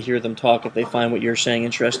people once they hear them talk if they find what you're saying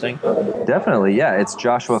interesting? Definitely, yeah. It's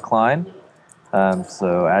Joshua Klein.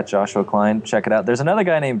 So at Joshua Klein, check it out. There's another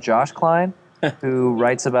guy named Josh Klein who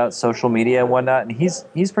writes about social media and whatnot, and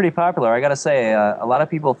he's pretty popular. I got to say, a lot of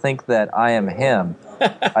people think that I am him.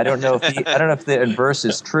 I don't know if the inverse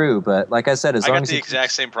is true, but like I said, I got the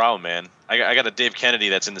exact same problem, man. I got a Dave Kennedy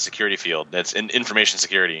that's in the security field. That's in information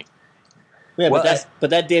security. Yeah, Well, but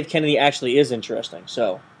that Dave Kennedy actually is interesting.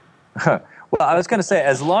 So, well, I was going to say,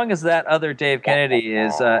 as long as that other Dave Kennedy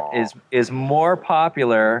is more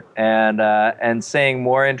popular and saying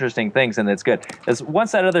more interesting things, then it's good. As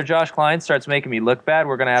once that other Josh Klein starts making me look bad,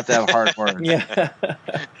 we're going to have hard words. yeah.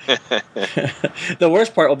 The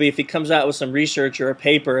worst part will be if he comes out with some research or a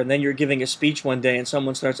paper, and then you're giving a speech one day, and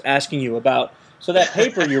someone starts asking you about that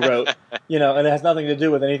paper you wrote, and it has nothing to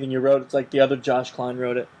do with anything you wrote. It's like the other Josh Klein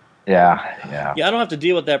wrote it. Yeah. Yeah, I don't have to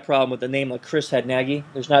deal with that problem with a name like Chris Hadnagy.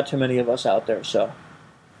 There's not too many of us out there, so.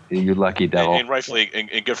 You lucky devil. And rightfully, and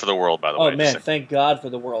good for the world, by the way. Oh, man, thank God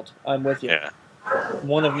for the world. I'm with you. Yeah.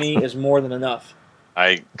 One of me is more than enough.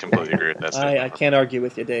 I completely agree with that. I can't argue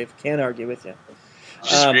with you, Dave. Can't argue with you.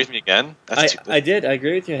 Did you disagree with me again? I did. I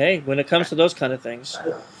agree with you. Hey, when it comes to those kind of things.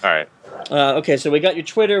 All right. Okay, so we got your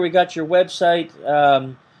Twitter. We got your website.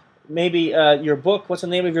 Maybe your book. What's the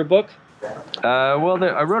name of your book? I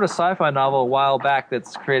wrote a sci-fi novel a while back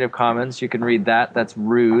that's Creative Commons. You can read that. That's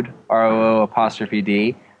Rood,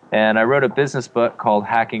 ROO''D. And I wrote a business book called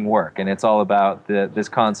Hacking Work, and it's all about this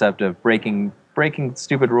concept of breaking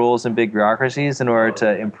stupid rules and big bureaucracies in order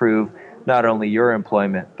to improve not only your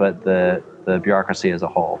employment, but the bureaucracy as a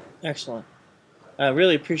whole. Excellent. I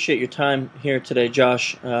really appreciate your time here today,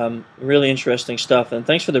 Josh. Really interesting stuff, and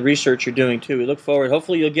thanks for the research you're doing, too. We look forward.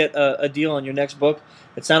 Hopefully you'll get a deal on your next book.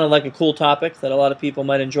 It sounded like a cool topic that a lot of people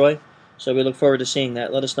might enjoy, so we look forward to seeing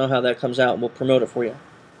that. Let us know how that comes out, and we'll promote it for you.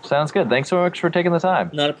 Sounds good. Thanks so much for taking the time.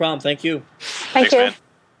 Not a problem. Thank you. Thank you. Man.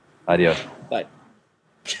 Adios. Bye.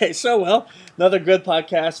 Okay, so, another good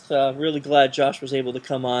podcast. Really glad Josh was able to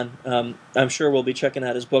come on. I'm sure we'll be checking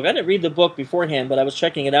out his book. I didn't read the book beforehand, but I was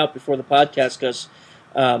checking it out before the podcast because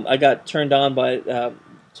I got turned on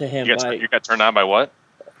to him. You got turned on by what?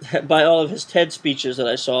 By all of his TED speeches that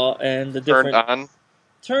I saw and the different...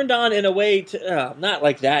 Turned on in a way to... not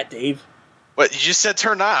like that, Dave. But you just said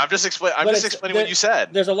turned on. I'm just explaining what you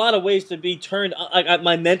said. There's a lot of ways to be turned on. Am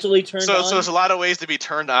I mentally turned on? So there's a lot of ways to be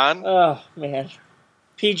turned on? Oh, man.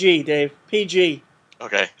 PG, Dave. PG.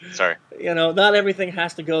 Okay, sorry. Not everything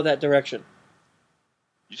has to go that direction.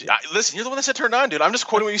 Listen, you're the one that said turned on, dude. I'm just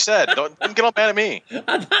quoting what you said. Don't get all mad at me.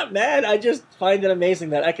 I'm not mad. I just find it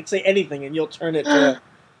amazing that I could say anything and you'll turn it to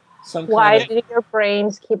some kind Why of... do your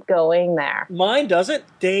brains keep going there? Mine doesn't.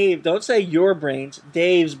 Dave, don't say your brains.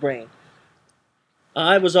 Dave's brain.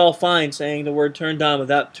 I was all fine saying the word turned on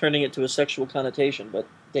without turning it to a sexual connotation, but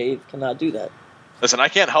Dave cannot do that. Listen, I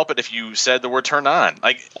can't help it if you said the word turned on.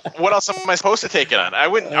 Like, what else am I supposed to take it on? I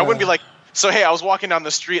wouldn't be like, so hey, I was walking down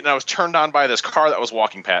the street and I was turned on by this car that was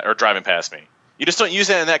walking past or driving past me. You just don't use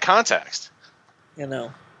that in that context. What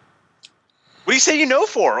do you say you know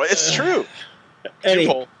for? It's true. New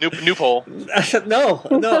poll. No,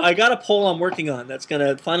 I got a poll I'm working on that's going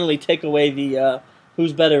to finally take away the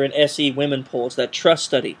Who's Better in SE Women poll. It's that trust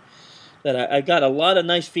study that I got a lot of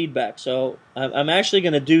nice feedback. So I'm actually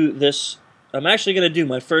going to do this. I'm actually going to do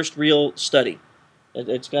my first real study.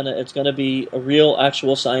 It's gonna be a real,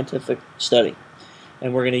 actual scientific study,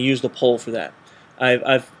 and we're going to use the poll for that.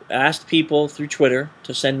 I've asked people through Twitter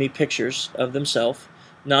to send me pictures of themselves,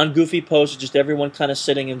 non-goofy posts, just everyone kind of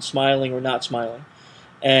sitting and smiling or not smiling.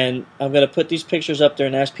 And I'm going to put these pictures up there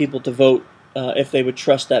and ask people to vote if they would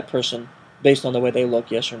trust that person based on the way they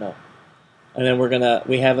look, yes or no. And then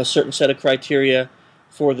we have a certain set of criteria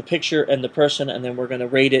for the picture and the person, and then we're going to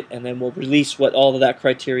rate it, and then we'll release what all of that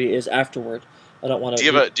criteria is afterward. I don't want to.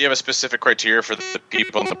 Do you have a specific criteria for the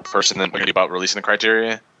people and the person that we're about releasing the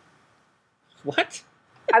criteria? What?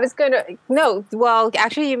 I was going to... No, well,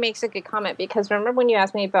 actually, you make a good comment, because remember when you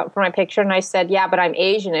asked me for my picture, and I said, yeah, but I'm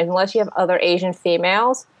Asian, and unless you have other Asian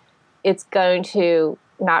females, it's going to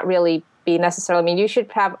not really be necessarily... I mean, you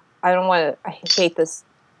should have... I don't want to... I hate this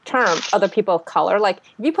term, other people of color. Like,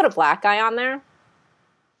 if you put a black guy on there,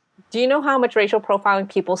 do you know how much racial profiling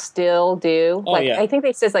people still do? Oh, yeah. I think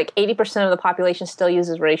they says 80% of the population still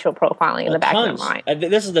uses racial profiling in the back of their mind.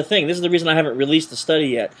 This is the thing. This is the reason I haven't released the study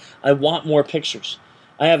yet. I want more pictures.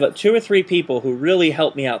 I have 2 or 3 people who really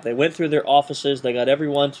helped me out. They went through their offices. They got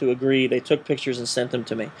everyone to agree. They took pictures and sent them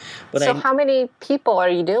to me. But so how many people are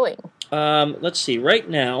you doing? Let's see. Right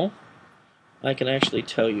now, I can actually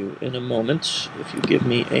tell you in a moment if you give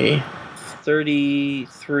me a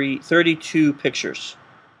 32 pictures.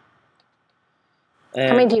 And,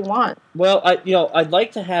 How many do you want? well, I'd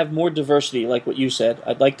like to have more diversity, like what you said.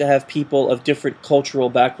 I'd like to have people of different cultural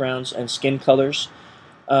backgrounds and skin colors.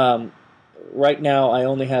 Right now, I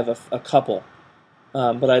only have a couple,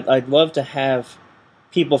 but I'd love to have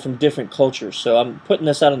people from different cultures. So I'm putting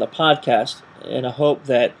this out on the podcast in a hope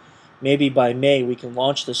that maybe by May we can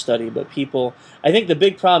launch the study. But I think the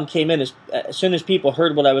big problem came in is as soon as people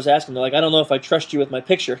heard what I was asking, they're like, I don't know if I trust you with my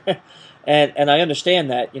picture. And I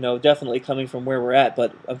understand that, definitely coming from where we're at,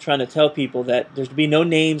 but I'm trying to tell people that there's to be no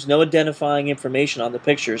names, no identifying information on the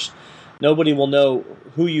pictures. Nobody will know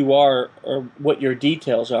who you are or what your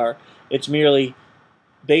details are. It's merely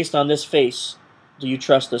based on this face, do you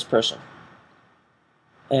trust this person?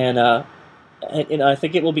 And I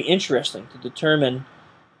think it will be interesting to determine,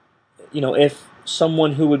 if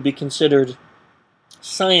someone who would be considered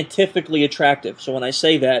scientifically attractive. So when I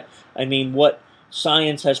say that, I mean what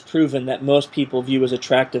science has proven that most people view as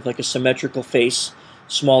attractive, like a symmetrical face,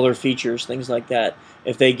 smaller features, things like that,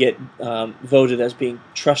 if they get voted as being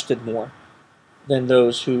trusted more than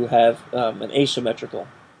those who have an asymmetrical,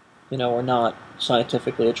 or not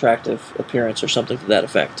scientifically attractive appearance or something to that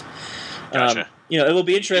effect. Gotcha. It will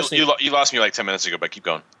be interesting. You lost me like 10 minutes ago, but keep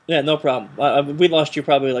going. Yeah, no problem. We lost you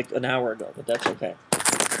probably like an hour ago, but that's okay.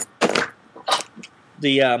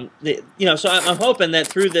 So I'm hoping that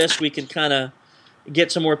through this we can kind of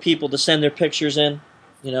get some more people to send their pictures in,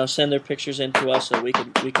 send their pictures in to us so we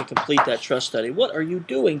can complete that trust study. What are you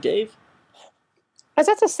doing, Dave? I was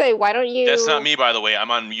about to say, why don't you... That's not me, by the way.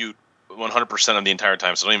 I'm on mute 100% of the entire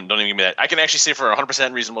time, so don't even give me that. I can actually say for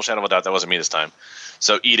 100% reasonable shadow of a doubt that wasn't me this time.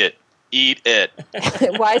 So eat it. Eat it.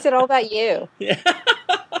 Why is it all about you? Yeah. Because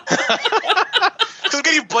I'm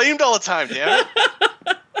getting blamed all the time, damn it.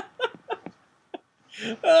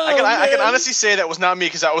 Oh, I can honestly say that was not me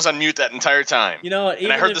because I was on mute that entire time. You know what?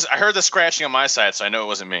 And I heard the scratching on my side, so I know it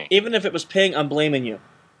wasn't me. Even if it was Ping, I'm blaming you.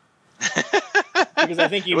 Because I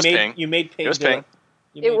think you made Ping. It was Ping.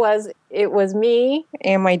 It was me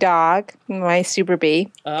and my dog, my Super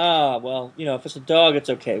B. Ah, well, if it's a dog, it's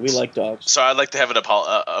okay. We like dogs. So I'd like to have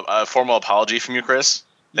a formal apology from you, Chris.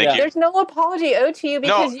 Thank you. There's no apology owed to you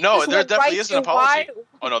because no, there definitely is an apology.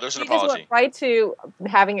 Oh no, there's an apology. You just went right to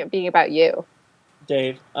having it being about you.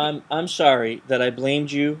 Dave, I'm sorry that I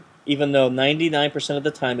blamed you, even though 99% of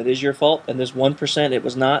the time it is your fault, and this 1% it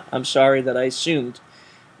was not. I'm sorry that I assumed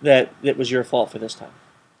that it was your fault for this time.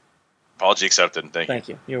 Apology accepted. Thank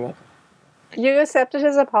you. You're welcome. You accepted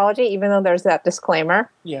his apology, even though there's that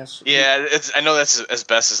disclaimer. Yes. Yeah, I know that's as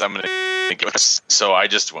best as I'm going to think it was, so I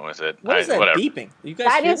just went with it. What is that whatever. beeping? You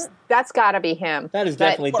guys hear that? That's got to be him. That is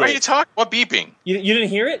definitely What Dave. are you talking? What beeping? You didn't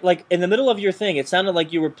hear it? Like in the middle of your thing, it sounded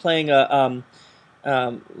like you were playing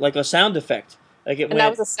like a sound effect. Like it and went. That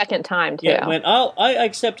was the second time too. Yeah, it went. Oh, I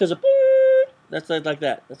accept as a. That's like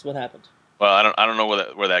that. That's what happened. Well, I don't know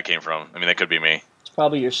where that came from. I mean, that could be me. It's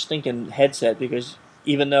probably your stinking headset because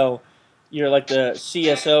even though you're like the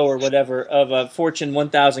CSO or whatever of a Fortune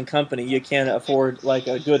 1000 company, you can't afford like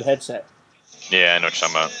a good headset. Yeah, I know what you're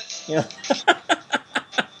talking about.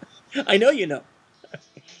 Yeah. I know you know.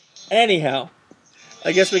 Anyhow,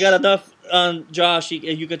 I guess we got enough on Josh.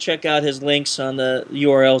 You can check out his links on the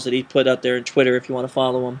URLs that he put out there in Twitter if you want to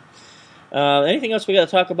follow him. Anything else we got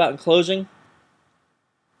to talk about in closing?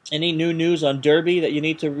 Any new news on Derby that you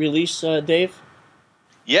need to release, Dave?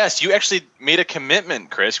 Yes, you actually made a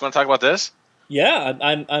commitment, Chris. You want to talk about this? Yeah,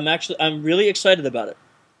 I'm really excited about it.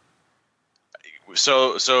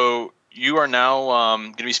 So you are now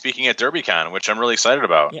going to be speaking at DerbyCon, which I'm really excited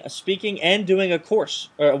about. Yeah, speaking and doing a course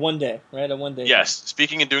or a one day, right? A 1 day. Yes,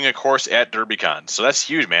 speaking and doing a course at DerbyCon. So that's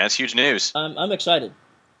huge, man. It's huge news. I'm excited.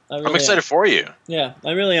 I'm excited for you. Yeah,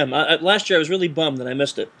 I really am. Last year I was really bummed that I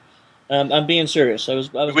missed it. I'm being serious. I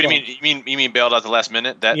was. What do you mean? You mean bailed out the last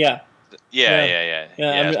minute? Yeah. Yeah.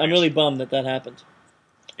 I'm really bummed that happened.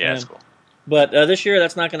 Yeah, that's cool. But this year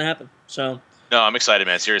that's not going to happen. So. No, I'm excited,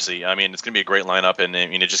 man. Seriously, I mean, it's going to be a great lineup, and I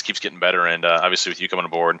mean, it just keeps getting better. And obviously, with you coming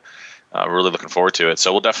aboard, we're really looking forward to it.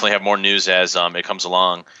 So we'll definitely have more news as it comes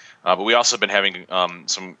along. But we also have been having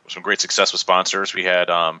some great success with sponsors. We had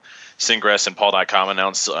Singress and Paul.com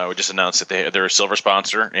announce. We just announced that they're a silver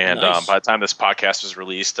sponsor, and nice. By the time this podcast is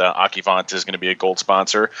released, Akivant is going to be a gold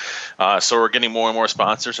sponsor. So we're getting more and more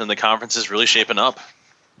sponsors, and the conference is really shaping up.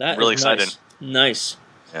 That really is excited. Nice.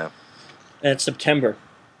 Yeah. And it's September.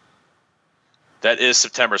 That is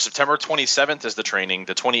September. September 27th is the training.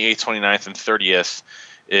 The 28th, 29th, and 30th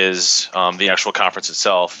is the actual conference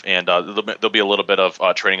itself, and there'll be a little bit of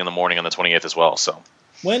training in the morning on the 28th as well. So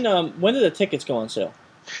when do the tickets go on sale?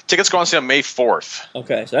 Tickets go on sale May 4th.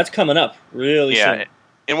 Okay, so that's coming up really soon.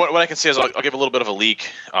 And what I can say is I'll give a little bit of a leak,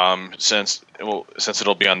 since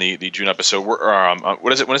it'll be on the June episode.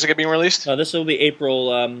 What is it? When is it being released? This will be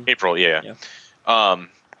April. April, yeah.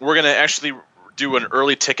 We're gonna actually do an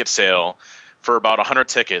early ticket sale for about 100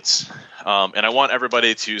 tickets, and I want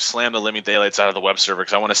everybody to slam the living daylights out of the web server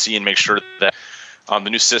because I want to see and make sure that the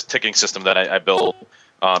new ticketing system that I built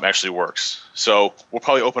actually works. So we'll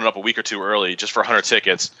probably open it up a week or two early just for 100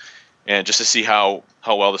 tickets, and just to see how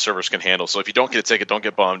well the servers can handle. So if you don't get a ticket, don't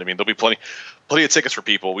get bummed. I mean, there'll be plenty of tickets for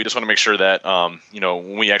people. We just want to make sure that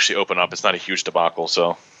when we actually open up, it's not a huge debacle.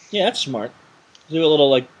 So yeah, that's smart. Do a little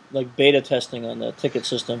like beta testing on the ticket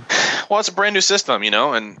system. Well, it's a brand new system,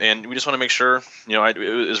 and we just want to make sure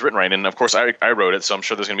it was written right. And of course, I wrote it, so I'm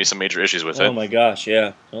sure there's going to be some major issues with it. Oh my gosh,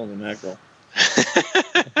 yeah, holy mackerel.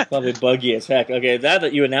 Probably buggy as heck. Okay,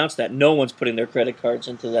 that you announced that, no one's putting their credit cards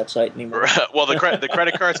into that site anymore. Well, the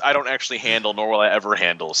credit cards I don't actually handle, nor will I ever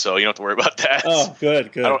handle, so you don't have to worry about that. Oh, good.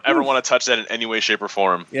 I don't ever want to touch that in any way, shape, or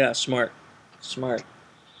form. Yeah, smart.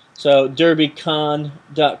 So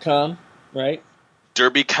derbycon.com, right?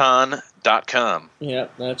 derbycon.com. Yeah,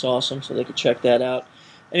 that's awesome. So they could check that out.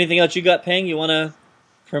 Anything else you got, Peng? You want to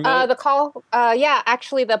promote? The call,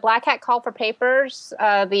 actually, the Black Hat Call for Papers,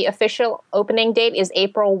 the official opening date is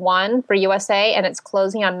April 1 for USA, and it's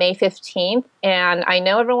closing on May 15th. And I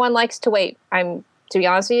know everyone likes to wait. To be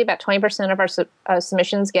honest with you, about 20% of our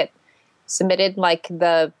submissions get submitted like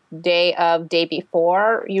the day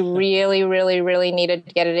before. You really, really, really needed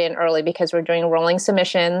to get it in early because we're doing rolling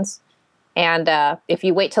submissions. And if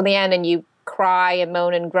you wait till the end and you cry and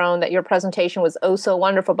moan and groan that your presentation was oh so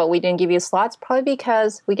wonderful, but we didn't give you slots, probably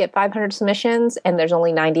because we get 500 submissions and there's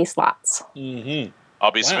only 90 slots. Mm-hmm.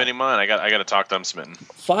 I'll be submitting mine. I got to talk to them submitting.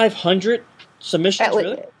 500 submissions,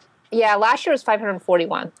 really? Yeah, last year was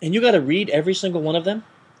 541. And you got to read every single one of them?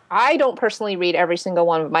 I don't personally read every single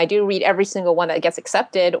one of them. I do read every single one that gets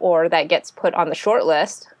accepted or that gets put on the short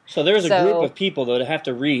list. So there's a group of people, though, that have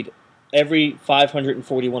to read every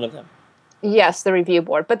 541 of them. Yes, the review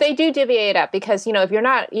board. But they do divvy it up because, if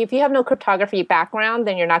you have no cryptography background,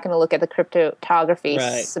 then you're not going to look at the cryptography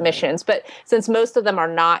submissions. But since most of them are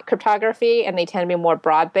not cryptography and they tend to be more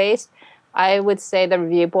broad-based, I would say the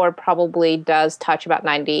review board probably does touch about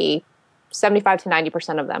 75 to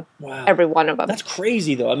 90% of them. Wow. Every one of them. That's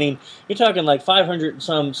crazy, though. I mean, you're talking like 500 and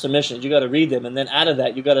some submissions. You got to read them. And then out of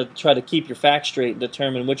that, you got to try to keep your facts straight and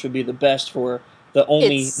determine which would be the best for the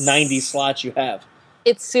only 90 slots you have.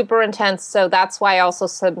 It's super intense, so that's why I also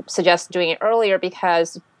suggest doing it earlier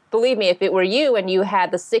because, believe me, if it were you and you had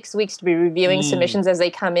the 6 weeks to be reviewing submissions as they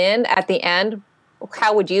come in at the end,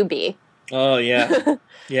 how would you be? Oh, yeah.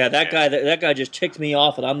 Yeah, that guy just ticked me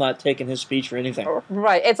off, and I'm not taking his speech for anything.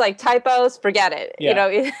 Right. It's like typos, forget it. Yeah.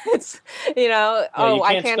 It's, you can't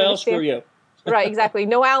I can't spell, understand. screw you. Right, exactly.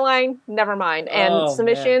 No outline, never mind. And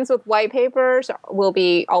submissions with white papers will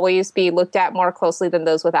always be looked at more closely than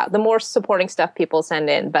those without. The more supporting stuff people send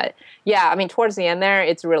in. But yeah, I mean, towards the end there,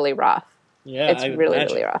 it's really rough. Yeah, it's really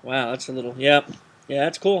rough. Wow, that's a little, yeah,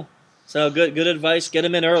 that's cool. So good advice. Get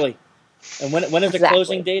them in early. And when is the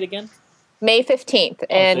closing date again? May 15th.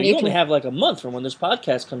 And so you only have like a month from when this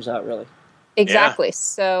podcast comes out, really. Exactly. Yeah.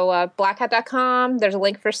 So blackhat.com, there's a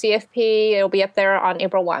link for CFP. It'll be up there on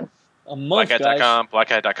April 1. A month, Blackhat.com,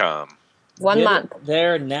 Blackhat.com. 1 month.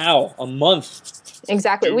 There now, a month.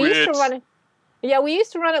 Exactly. We used to run it. Yeah, we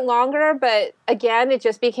used to run it longer, but again, it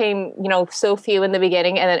just became, so few in the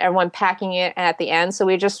beginning and then everyone packing it at the end. So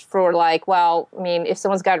we just were like, well, I mean, if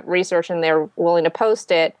someone's got research and they're willing to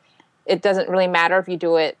post it, it doesn't really matter if you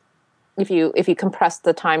do it, if you compress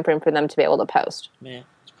the time frame for them to be able to post. Man,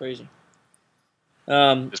 it's crazy.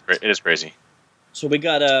 It is crazy. So we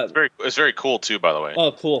got It's very cool too, by the way.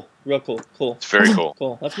 Oh, cool! Real cool. It's very cool.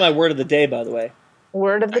 Cool. That's my word of the day, by the way.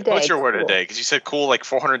 Word of the day. What's your word of the day? Because you said cool like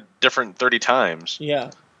 30 times.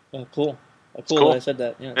 Yeah. Oh, cool. Cool. That I said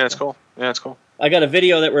that. Yeah, it's cool. Yeah, it's cool. I got a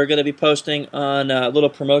video that we're going to be posting on a little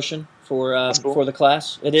promotion for the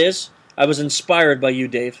class. It is. I was inspired by you,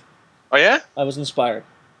 Dave. Oh yeah. I was inspired.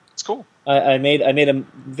 It's cool. I made a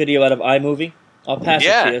video out of iMovie. I'll pass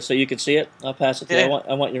it to you so you can see it. I'll pass it to you.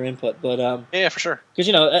 I want your input, but yeah, for sure. Because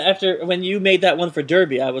after when you made that one for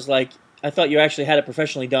Derby, I was like, I thought you actually had it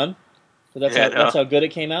professionally done. So that's how good it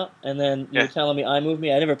came out. And then you were telling me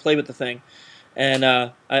iMovie. I never played with the thing, and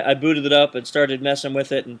I booted it up and started messing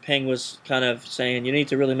with it. And Peng was kind of saying, you need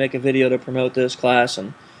to really make a video to promote this class.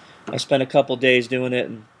 And I spent a couple days doing it,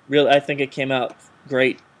 and really, I think it came out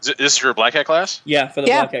great. Is this your Black Hat class? Yeah, for the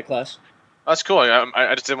Black Hat class. That's cool.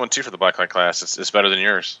 I just did one too for the Black Hat class. It's better than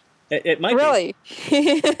yours. It might really.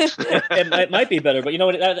 It might be better, but you know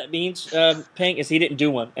what that means, Peng, is he didn't do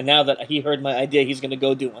one, and now that he heard my idea, he's going to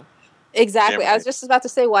go do one. Exactly. Damn I was just about to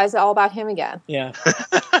say, why is it all about him again? Yeah.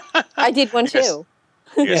 I did one too.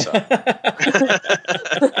 Yes,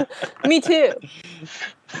 Me too.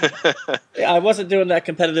 Yeah, I wasn't doing that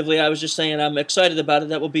competitively. I was just saying I'm excited about it.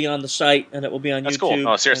 That will be on the site and it will be on that's YouTube. cool.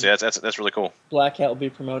 No, seriously, and that's really cool. Black Hat will be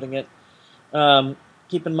promoting it.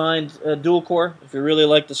 Keep in mind, Dual Core. If you really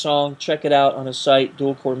like the song, check it out on his site,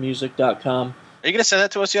 dualcoremusic.com. Are you gonna send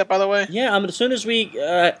that to us yet? By the way. Yeah, as soon as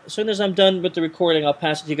I'm done with the recording, I'll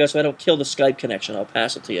pass it to you guys so I don't kill the Skype connection. I'll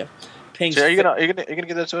pass it to you. Ping's, So are you gonna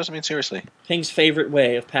get that to us? I mean, seriously. Ping's favorite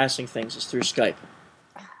way of passing things is through Skype.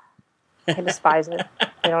 I despise it.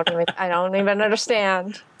 I don't even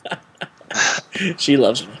understand. She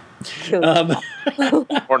loves me.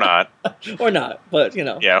 Or not. Or not, but you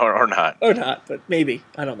know. Yeah, or not. Or not, but maybe.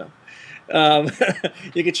 I don't know.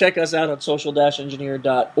 You can check us out on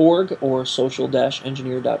social-engineer.org or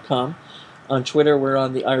social-engineer.com. On Twitter, we're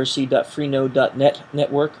on the irc.freenode.net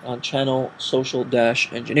network on channel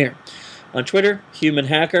social-engineer. On Twitter, Human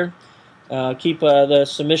Hacker. Keep the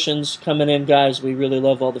submissions coming in, guys. We really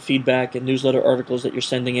love all the feedback and newsletter articles that you're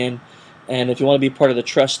sending in. And if you want to be part of the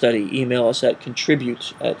trust study, email us at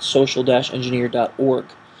contribute@social-engineer.org.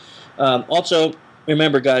 Also,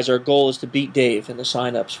 remember, guys, our goal is to beat Dave in the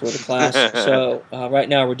sign-ups for the class. So right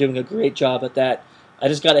now we're doing a great job at that. I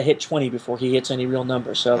just got to hit 20 before he hits any real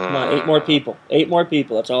number. So come on, 8 more people. 8 more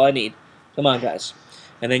people. That's all I need. Come on, guys.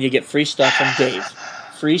 And then you get free stuff from Dave.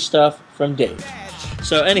 Free stuff from Dave.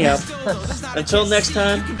 So anyhow, until next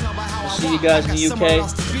time, we'll see you guys in the UK.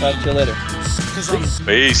 Talk to you later.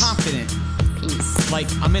 Peace. Confident. Peace. Like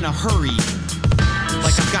I'm in a hurry.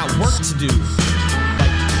 Like I've got work to do. Like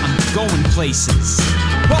I'm going places.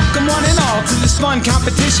 Welcome one and all to this fun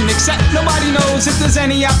competition. Except nobody knows if there's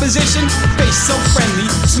any opposition. Face so friendly,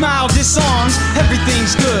 smile disarms.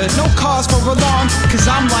 Everything's good, no cause for alarm. Cause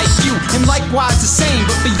I'm like you, and likewise the same.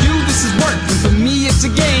 But for you this is work, and for me it's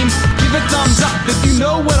a game. Give a thumbs up if you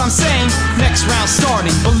know what I'm saying. Next round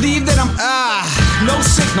starting, believe that I'm no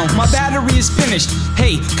signal, my battery is finished.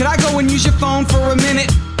 Hey, could I go and use your phone for a minute?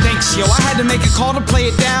 Thanks, yo, I had to make a call to play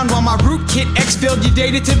it down while my rootkit exfilled your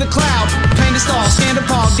data to the cloud. Plain to stall, stand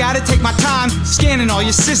appalled, gotta take my time scanning all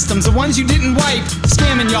your systems, the ones you didn't wipe.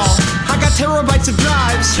 Scamming y'all, I got terabytes of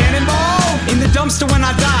drives. Cannonball in the dumpster when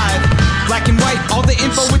I dive. Black and white, all the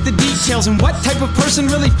info with the details. And what type of person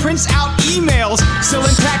really prints out emails? Still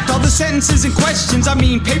intact, all the sentences and questions. I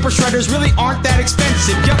mean, paper shredders really aren't that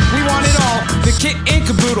expensive. Yup, we want it all, the kit and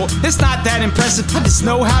caboodle. It's not that impressive, I just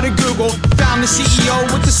know how to Google. Found the CEO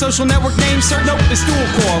with the social network name, sir. Nope, it's Dual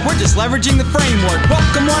Core, we're just leveraging the framework.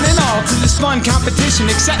 Welcome one and all to this fun competition.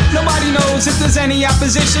 Except nobody knows if there's any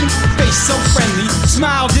opposition. Face so friendly,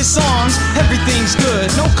 smile disarms. Everything's good,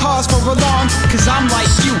 no cause for alarm. Cause I'm like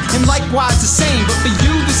you, and likewise the same. But for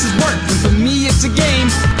you this is work, and for me it's a game.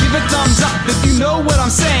 Give a thumbs up if you know what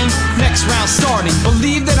I'm saying. Next round starting,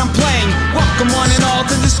 believe that I'm playing. Welcome one and all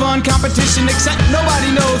to this fun competition. Except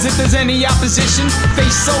nobody knows if there's any opposition.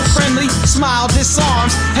 Face so friendly, smile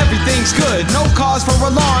disarms. Everything's good, no cause for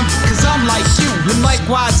alarm. Cause I'm like you, and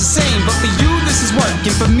likewise the same. But for you this is work,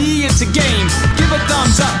 and for me it's a game. Give a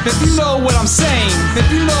thumbs up if you know what I'm saying. If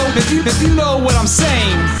you know what I'm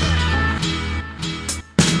saying.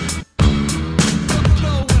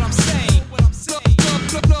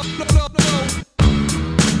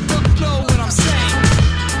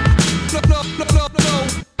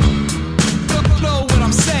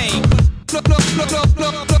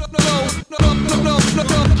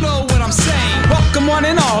 Welcome one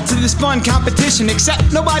and all to this fun competition.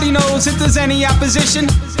 Except nobody knows if there's any opposition.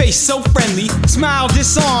 Face so friendly, smile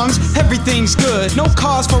disarms. Everything's good, no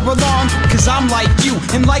cause for alarm. Cause I'm like you,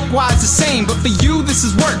 and likewise the same. But for you this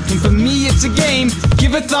is work, and for me it's a game.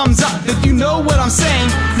 Give a thumbs up if you know what I'm saying.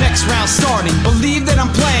 Next round starting, believe that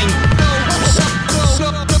I'm playing. Know what I'm saying.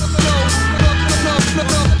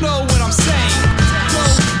 Know what I'm saying.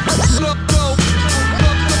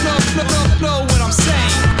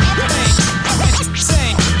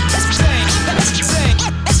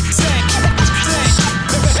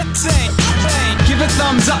 Give a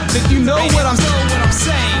thumbs up if you know what I'm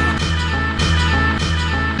saying.